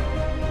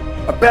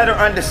 a better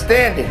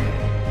understanding,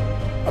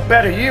 a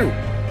better you.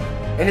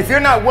 And if you're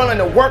not willing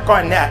to work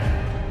on that,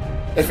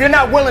 if you're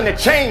not willing to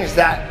change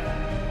that,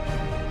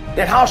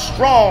 then how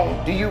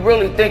strong do you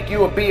really think you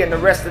will be in the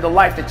rest of the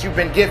life that you've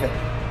been given?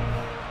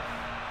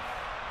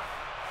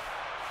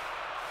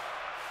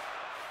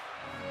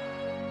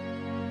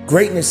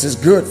 Greatness is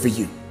good for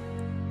you.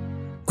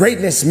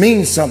 Greatness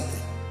means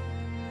something.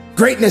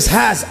 Greatness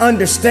has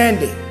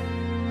understanding.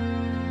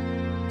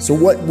 So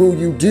what will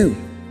you do?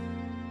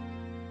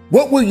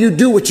 What will you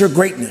do with your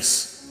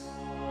greatness?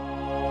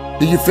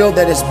 Do you feel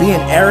that it's being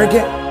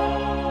arrogant?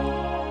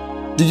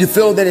 Do you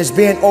feel that it's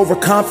being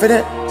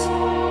overconfident?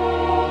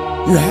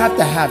 You have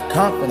to have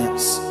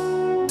confidence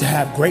to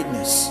have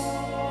greatness.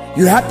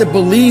 You have to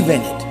believe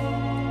in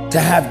it to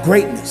have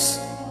greatness.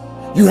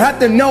 You have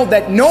to know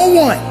that no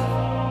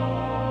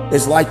one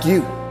is like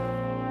you.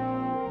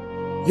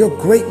 Your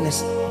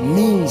greatness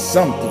means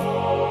something.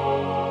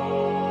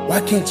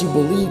 Why can't you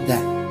believe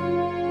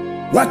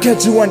that? Why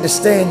can't you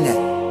understand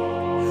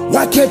that?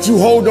 Why can't you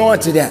hold on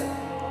to that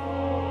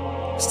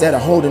instead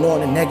of holding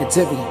on to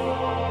negativity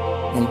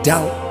and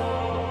doubt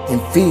and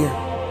fear?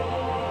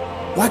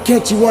 Why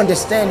can't you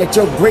understand that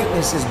your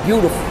greatness is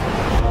beautiful?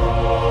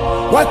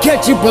 Why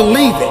can't you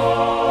believe it?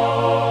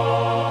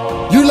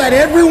 You let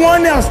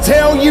everyone else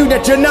tell you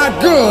that you're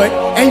not good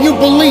and you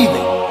believe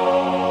it.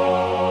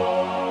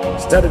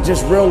 Instead of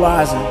just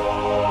realizing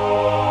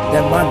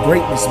that my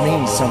greatness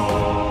means something.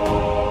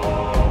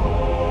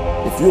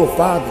 If you're a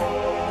father,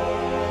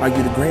 are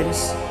you the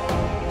greatest?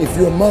 If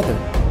you're a mother,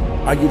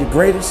 are you the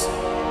greatest?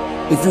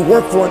 If you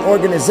work for an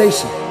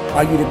organization,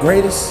 are you the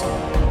greatest?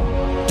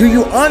 Do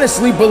you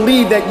honestly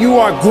believe that you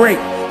are great?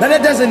 Now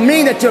that doesn't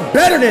mean that you're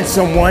better than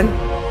someone.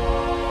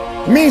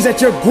 It means that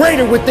you're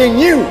greater within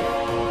you.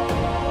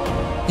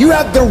 You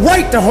have the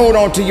right to hold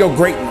on to your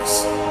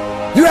greatness.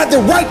 You have the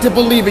right to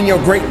believe in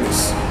your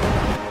greatness.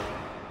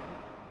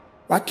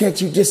 Why can't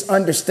you just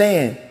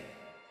understand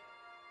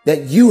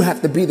that you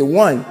have to be the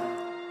one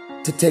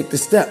to take the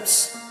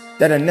steps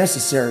that are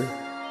necessary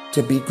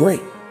to be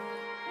great?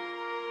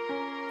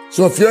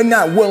 So if you're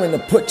not willing to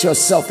put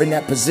yourself in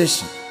that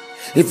position,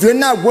 if you're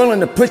not willing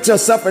to put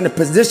yourself in a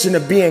position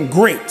of being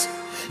great,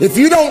 if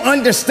you don't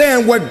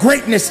understand what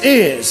greatness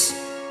is,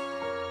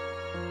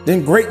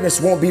 then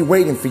greatness won't be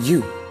waiting for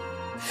you.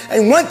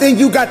 And one thing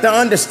you got to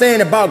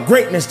understand about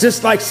greatness,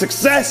 just like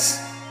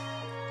success,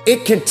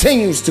 it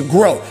continues to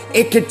grow.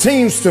 It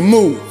continues to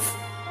move.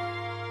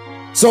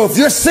 So if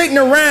you're sitting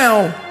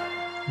around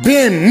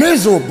being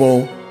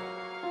miserable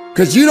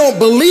because you don't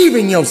believe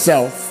in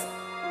yourself,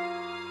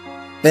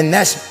 then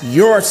that's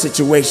your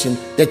situation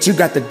that you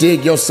got to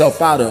dig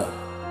yourself out of.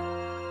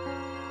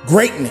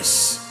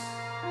 Greatness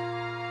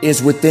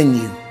is within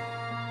you.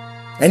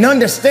 And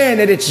understand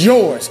that it's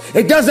yours.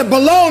 It doesn't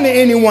belong to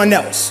anyone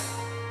else.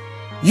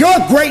 Your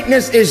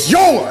greatness is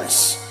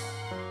yours.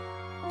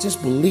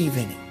 Just believe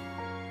in it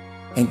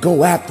and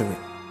go after it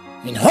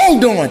and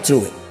hold on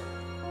to it.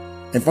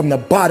 And from the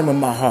bottom of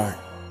my heart,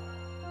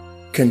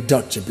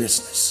 conduct your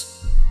business.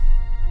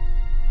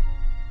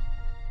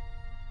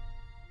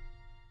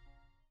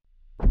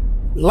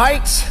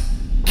 Lights,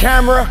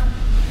 camera,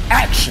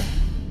 action.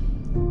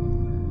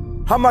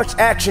 How much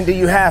action do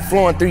you have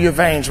flowing through your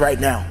veins right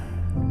now?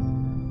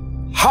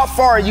 How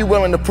far are you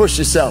willing to push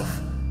yourself?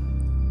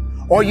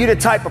 Or are you the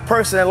type of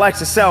person that likes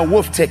to sell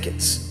wolf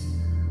tickets,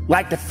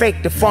 like to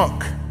fake the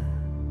funk,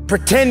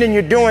 pretending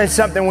you're doing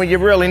something when you're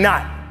really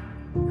not?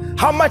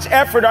 How much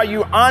effort are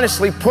you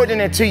honestly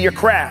putting into your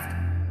craft,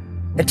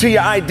 into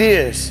your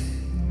ideas,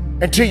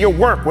 into your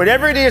work,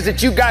 whatever it is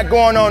that you got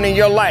going on in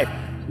your life?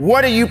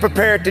 What are you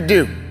prepared to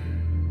do?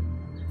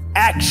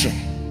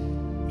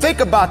 Action. Think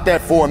about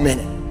that for a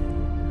minute.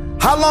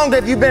 How long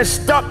have you been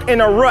stuck in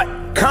a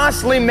rut,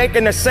 constantly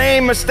making the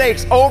same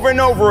mistakes over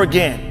and over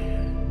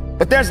again?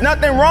 But there's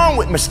nothing wrong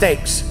with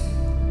mistakes.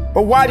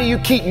 But why do you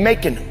keep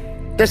making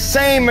them? The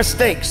same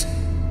mistakes.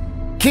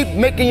 Keep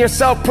making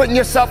yourself, putting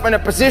yourself in a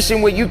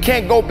position where you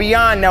can't go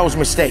beyond those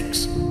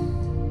mistakes.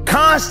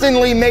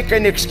 Constantly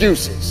making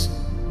excuses.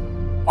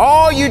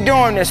 All you're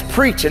doing is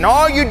preaching.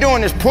 All you're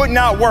doing is putting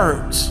out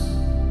words.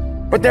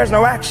 But there's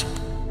no action.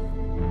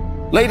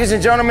 Ladies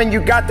and gentlemen, you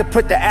got to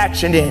put the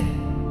action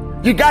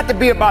in. You got to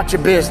be about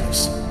your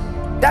business.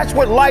 That's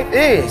what life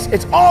is.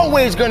 It's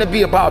always going to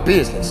be about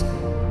business.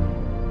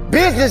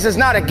 Business is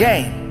not a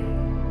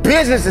game.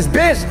 Business is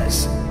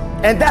business.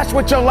 And that's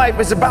what your life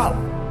is about.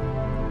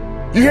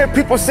 You hear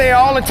people say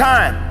all the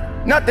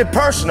time, nothing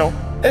personal,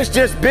 it's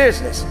just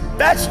business.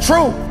 That's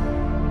true.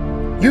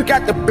 You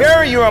got to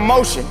bury your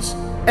emotions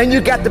and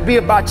you got to be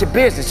about your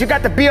business. You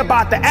got to be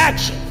about the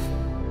action.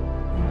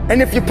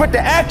 And if you put the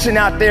action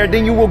out there,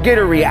 then you will get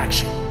a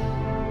reaction.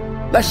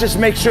 Let's just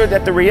make sure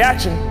that the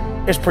reaction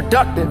is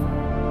productive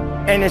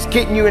and it's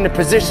getting you in the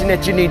position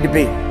that you need to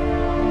be.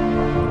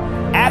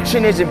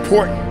 Action is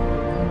important.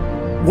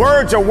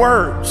 Words are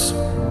words.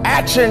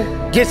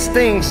 Action gets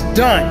things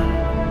done.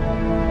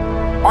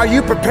 Are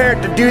you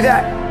prepared to do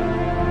that?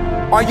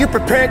 Are you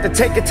prepared to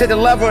take it to the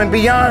level and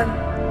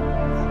beyond?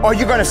 Or are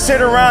you going to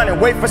sit around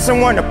and wait for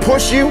someone to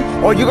push you?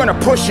 Or are you going to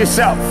push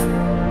yourself?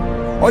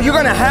 Or are you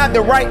going to have the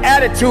right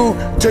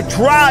attitude to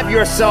drive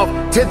yourself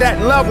to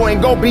that level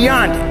and go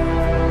beyond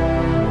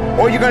it?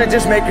 Or are you going to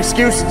just make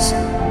excuses?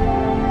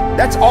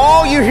 That's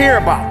all you hear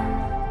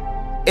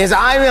about is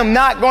I am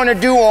not going to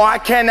do or I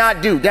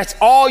cannot do. That's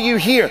all you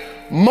hear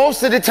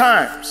most of the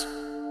times.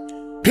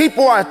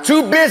 People are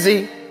too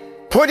busy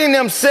putting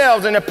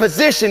themselves in a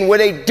position where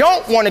they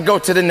don't want to go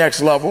to the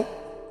next level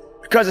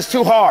because it's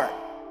too hard.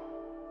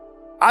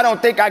 I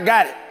don't think I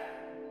got it.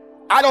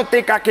 I don't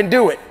think I can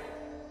do it.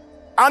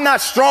 I'm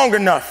not strong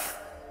enough.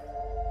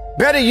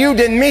 Better you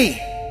than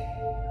me.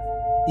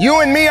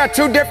 You and me are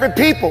two different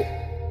people.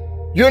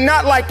 You're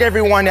not like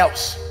everyone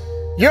else.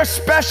 You're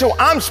special,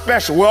 I'm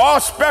special, we're all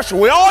special,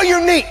 we're all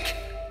unique.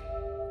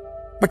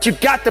 But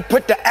you've got to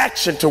put the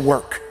action to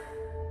work.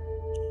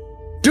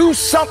 Do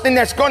something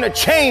that's going to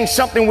change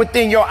something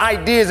within your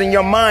ideas and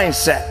your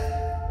mindset.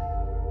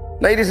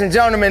 Ladies and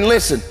gentlemen,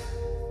 listen.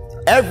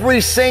 Every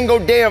single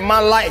day of my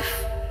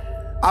life,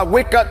 I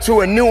wake up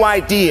to a new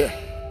idea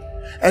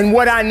and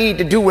what I need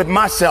to do with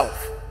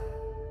myself.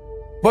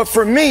 But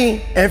for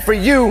me and for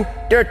you,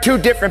 there are two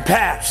different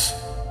paths.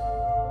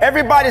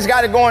 Everybody's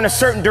got to go in a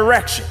certain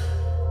direction.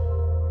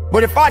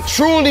 But if I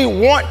truly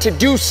want to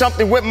do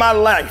something with my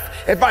life,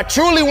 if I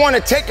truly want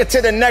to take it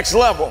to the next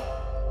level,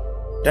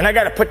 then I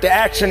got to put the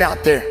action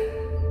out there.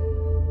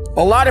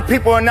 A lot of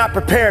people are not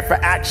prepared for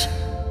action.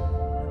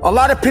 A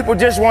lot of people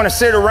just want to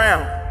sit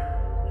around.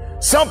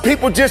 Some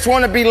people just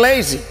want to be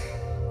lazy.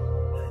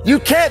 You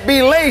can't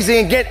be lazy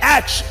and get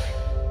action.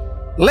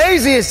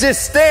 Lazy is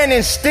just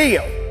standing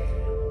still,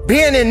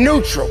 being in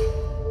neutral,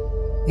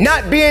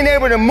 not being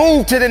able to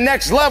move to the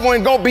next level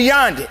and go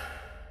beyond it.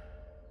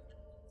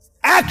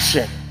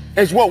 Action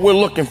is what we're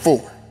looking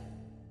for.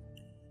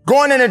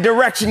 Going in the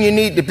direction you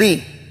need to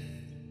be.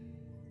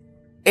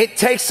 It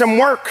takes some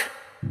work,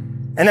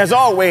 and as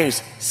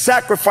always,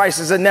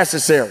 sacrifices are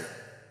necessary.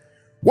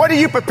 What are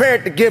you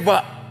prepared to give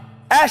up?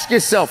 Ask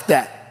yourself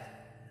that.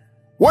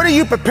 What are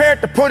you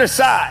prepared to put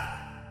aside?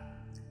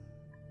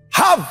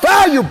 How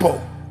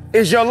valuable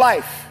is your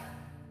life?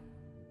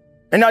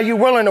 And are you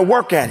willing to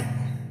work at it?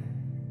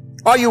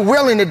 Are you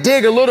willing to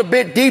dig a little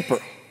bit deeper?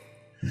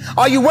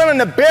 Are you willing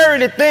to bury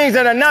the things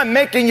that are not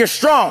making you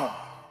strong?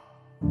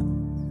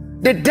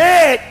 The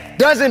dead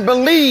doesn't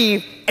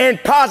believe in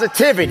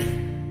positivity.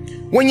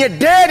 When you're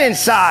dead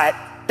inside,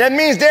 that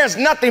means there's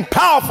nothing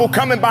powerful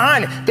coming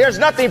behind it. There's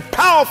nothing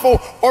powerful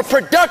or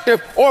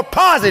productive or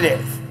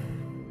positive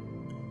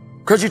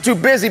because you're too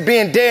busy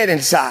being dead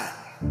inside.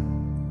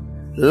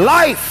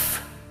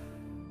 Life.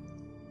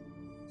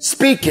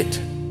 Speak it.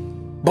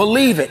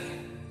 Believe it.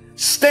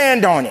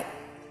 Stand on it.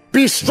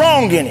 Be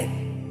strong in it.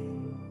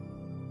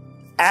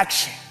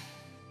 Action.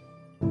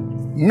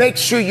 Make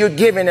sure you're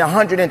giving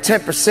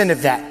 110%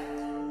 of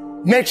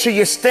that. Make sure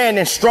you're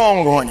standing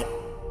strong on it.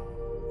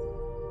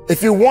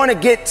 If you want to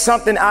get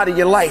something out of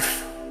your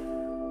life,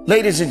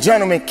 ladies and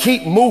gentlemen,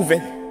 keep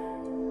moving.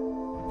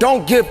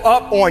 Don't give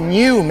up on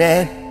you,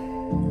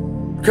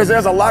 man. Because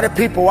there's a lot of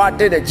people out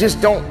there that just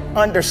don't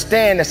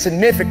understand the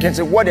significance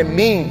of what it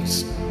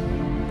means.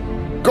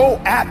 Go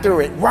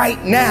after it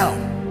right now.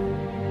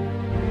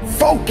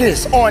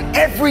 Focus on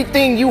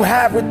everything you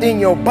have within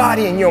your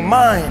body and your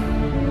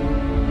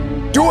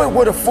mind. Do it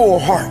with a full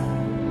heart.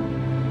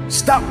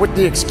 Stop with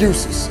the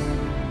excuses.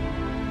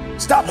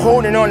 Stop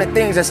holding on to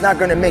things that's not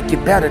going to make you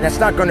better, that's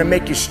not going to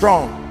make you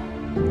strong.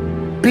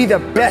 Be the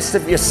best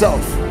of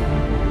yourself.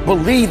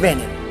 Believe in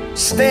it.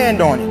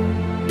 Stand on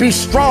it. Be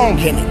strong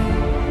in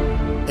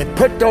it. And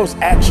put those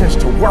actions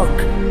to work.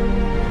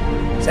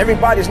 Because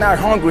everybody's not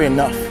hungry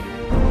enough.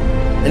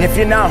 And if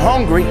you're not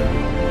hungry,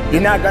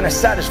 you're not going to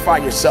satisfy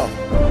yourself.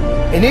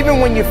 And even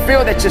when you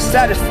feel that you're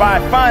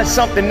satisfied, find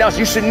something else.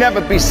 You should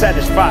never be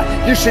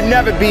satisfied. You should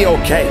never be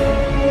okay.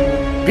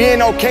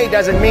 Being okay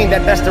doesn't mean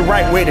that that's the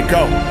right way to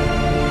go.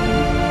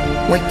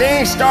 When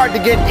things start to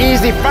get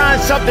easy, find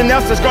something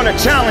else that's going to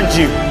challenge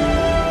you.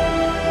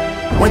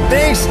 When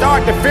things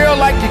start to feel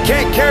like you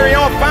can't carry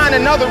on, find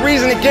another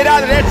reason to get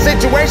out of that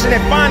situation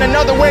and find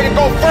another way to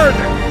go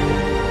further.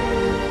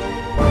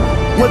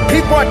 When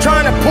people are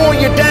trying to pull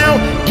you down,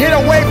 get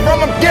away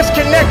from them,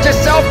 disconnect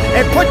yourself,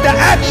 and put the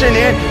action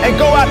in and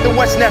go after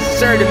what's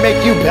necessary to make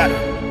you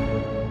better.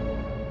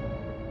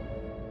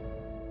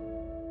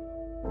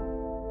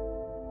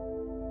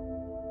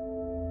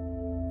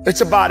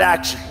 It's about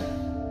action.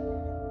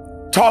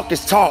 Talk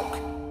is talk.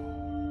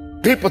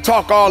 People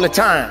talk all the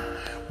time.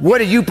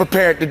 What are you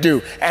prepared to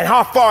do? And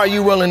how far are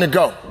you willing to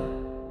go?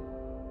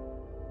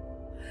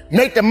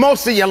 Make the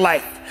most of your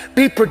life.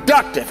 Be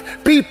productive.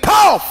 Be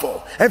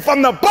powerful. And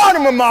from the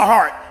bottom of my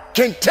heart,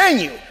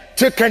 continue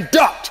to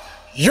conduct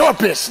your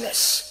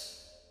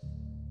business.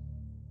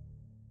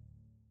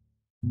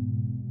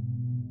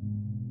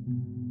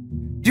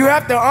 You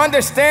have to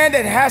understand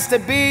it has to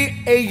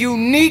be a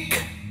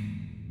unique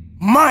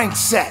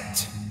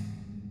mindset.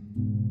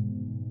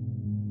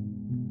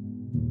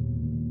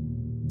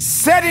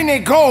 Setting a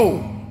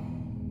goal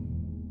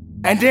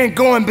and then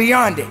going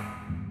beyond it.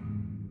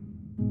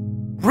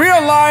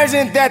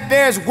 Realizing that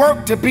there's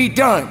work to be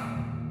done.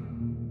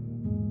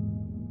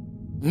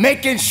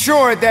 Making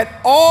sure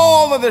that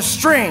all of the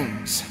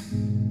strings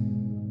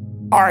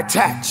are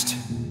attached.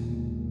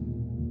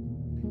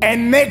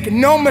 And make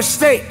no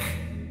mistake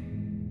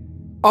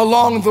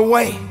along the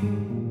way.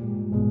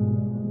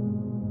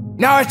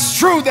 Now, it's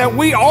true that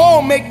we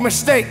all make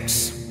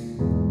mistakes,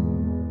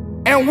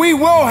 and we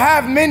will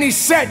have many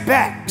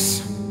setbacks,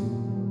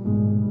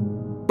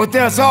 but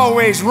there's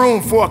always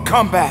room for a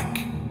comeback.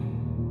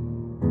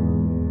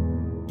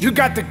 You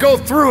got to go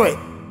through it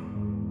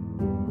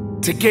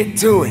to get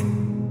to it.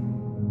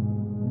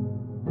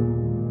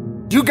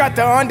 You got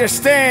to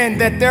understand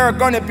that there are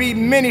going to be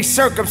many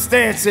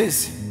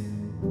circumstances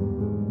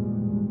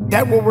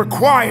that will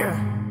require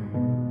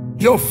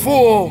your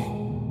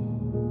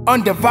full,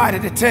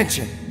 undivided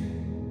attention.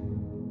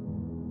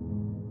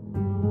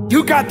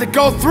 You got to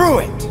go through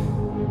it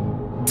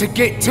to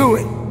get to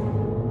it.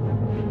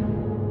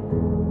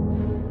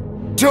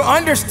 To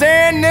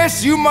understand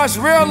this, you must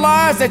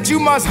realize that you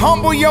must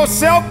humble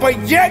yourself,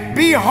 but yet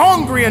be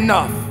hungry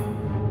enough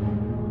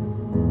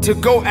to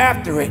go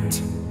after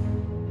it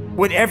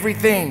with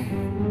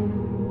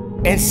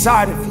everything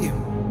inside of you.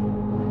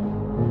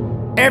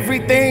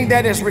 Everything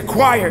that is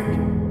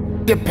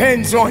required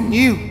depends on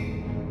you.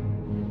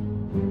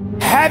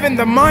 Having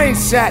the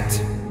mindset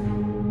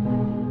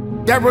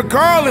that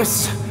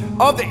regardless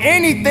of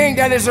anything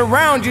that is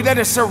around you, that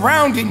is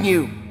surrounding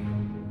you,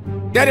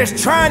 that is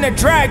trying to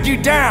drag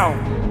you down,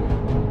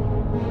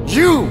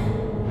 you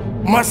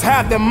must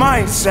have the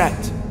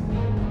mindset.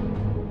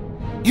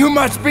 You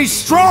must be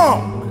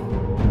strong.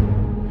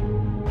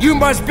 You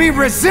must be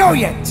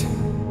resilient.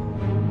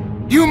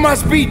 You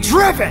must be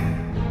driven.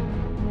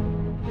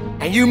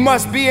 And you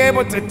must be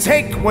able to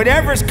take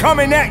whatever's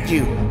coming at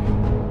you.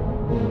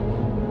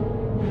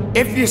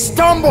 If you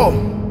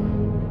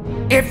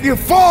stumble, if you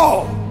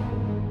fall,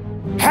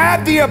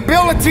 have the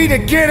ability to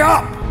get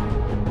up.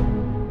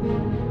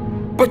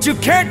 But you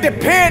can't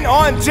depend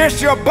on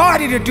just your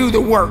body to do the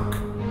work.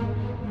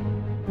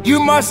 You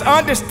must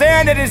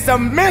understand that it's the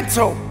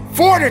mental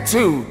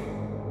fortitude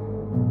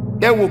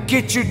that will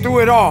get you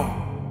through it all.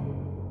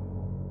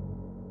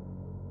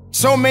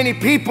 So many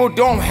people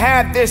don't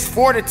have this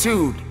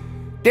fortitude.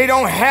 They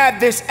don't have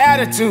this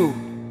attitude.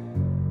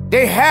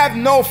 They have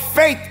no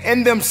faith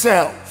in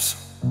themselves.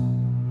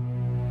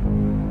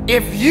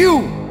 If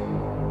you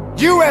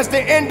as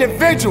the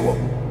individual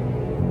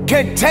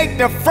can take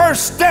the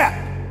first step,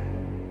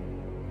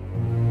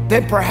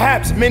 then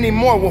perhaps many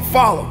more will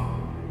follow.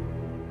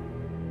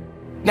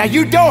 Now,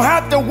 you don't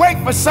have to wait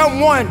for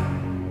someone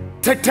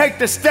to take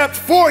the steps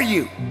for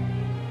you.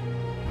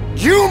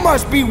 You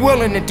must be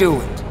willing to do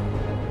it.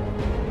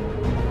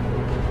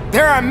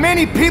 There are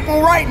many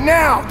people right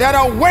now that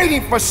are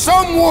waiting for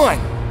someone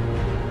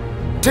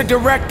to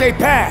direct their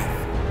path.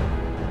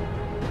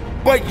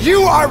 But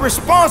you are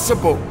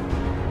responsible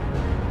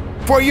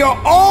for your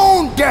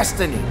own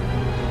destiny,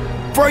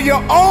 for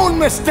your own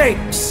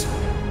mistakes.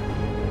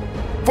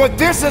 For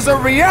this is a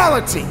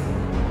reality.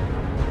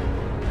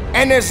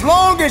 And as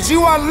long as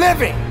you are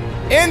living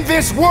in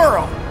this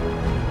world,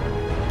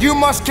 you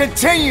must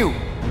continue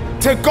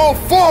to go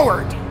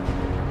forward.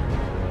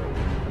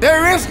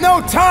 There is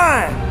no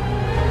time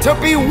to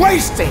be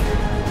wasting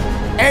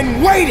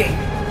and waiting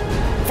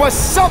for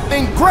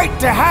something great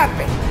to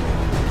happen,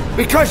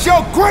 because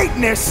your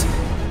greatness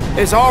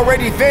is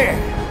already there.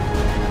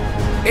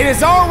 It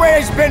has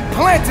always been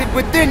planted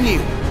within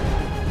you.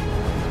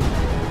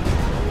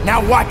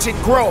 Now watch it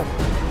grow.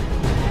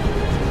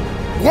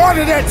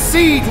 Water that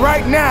seed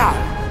right now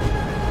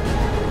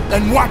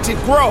and watch it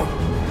grow.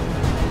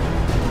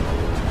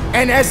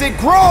 And as it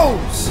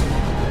grows,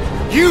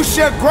 you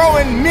shall grow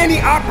in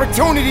many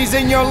opportunities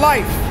in your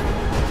life.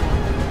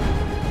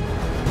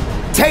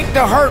 Take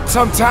the hurt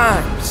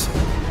sometimes.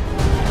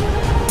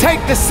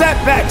 Take the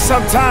setbacks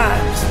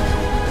sometimes.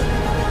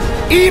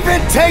 Even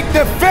take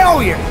the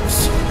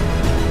failures.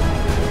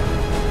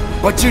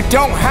 But you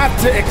don't have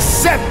to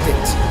accept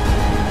it.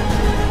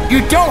 You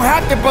don't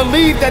have to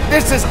believe that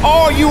this is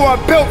all you are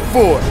built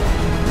for.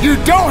 You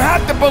don't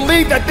have to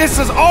believe that this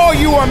is all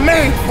you are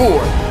made for.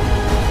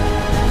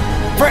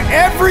 For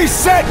every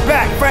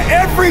setback, for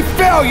every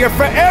failure,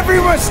 for every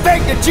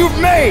mistake that you've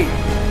made,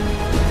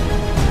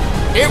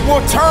 it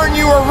will turn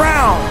you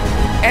around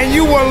and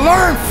you will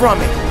learn from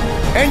it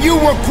and you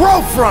will grow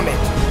from it.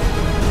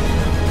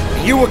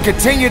 You will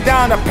continue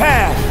down a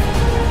path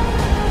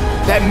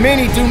that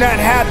many do not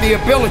have the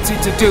ability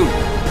to do.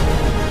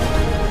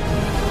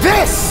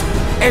 This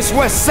is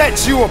what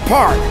sets you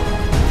apart.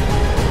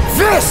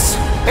 This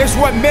is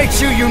what makes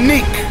you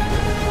unique.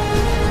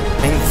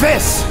 And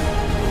this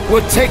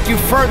will take you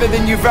further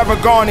than you've ever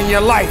gone in your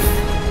life.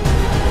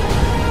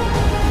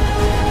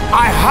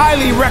 I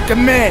highly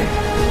recommend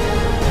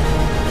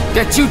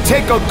that you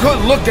take a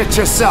good look at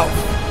yourself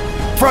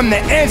from the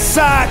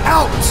inside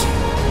out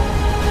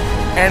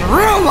and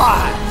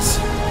realize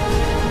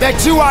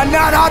that you are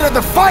not out of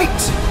the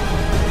fight,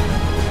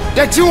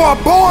 that you are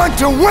born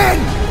to win.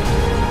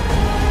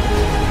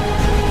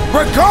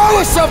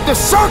 Regardless of the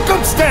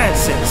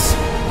circumstances,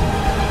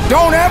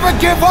 don't ever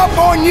give up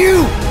on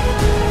you,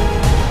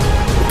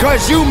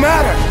 because you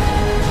matter.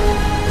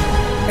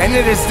 And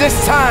it is this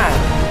time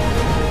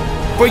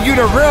for you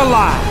to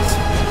realize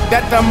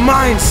that the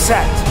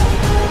mindset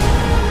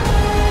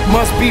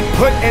must be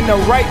put in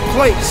the right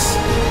place,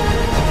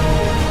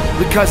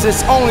 because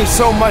it's only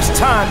so much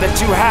time that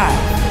you have.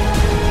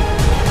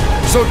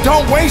 So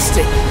don't waste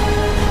it.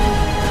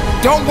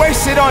 Don't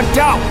waste it on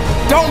doubt.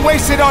 Don't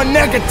waste it on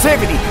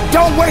negativity.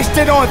 Don't waste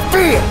it on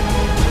fear.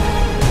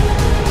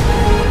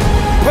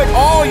 Put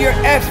all your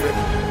effort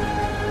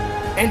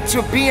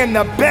into being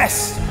the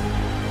best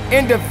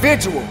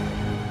individual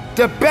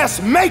the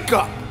best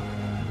makeup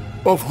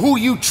of who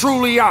you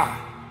truly are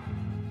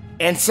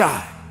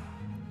inside.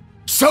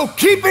 So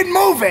keep it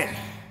moving,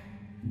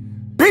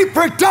 be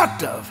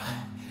productive,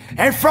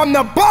 and from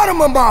the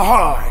bottom of my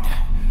heart,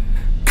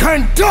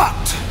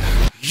 conduct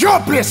your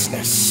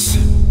business.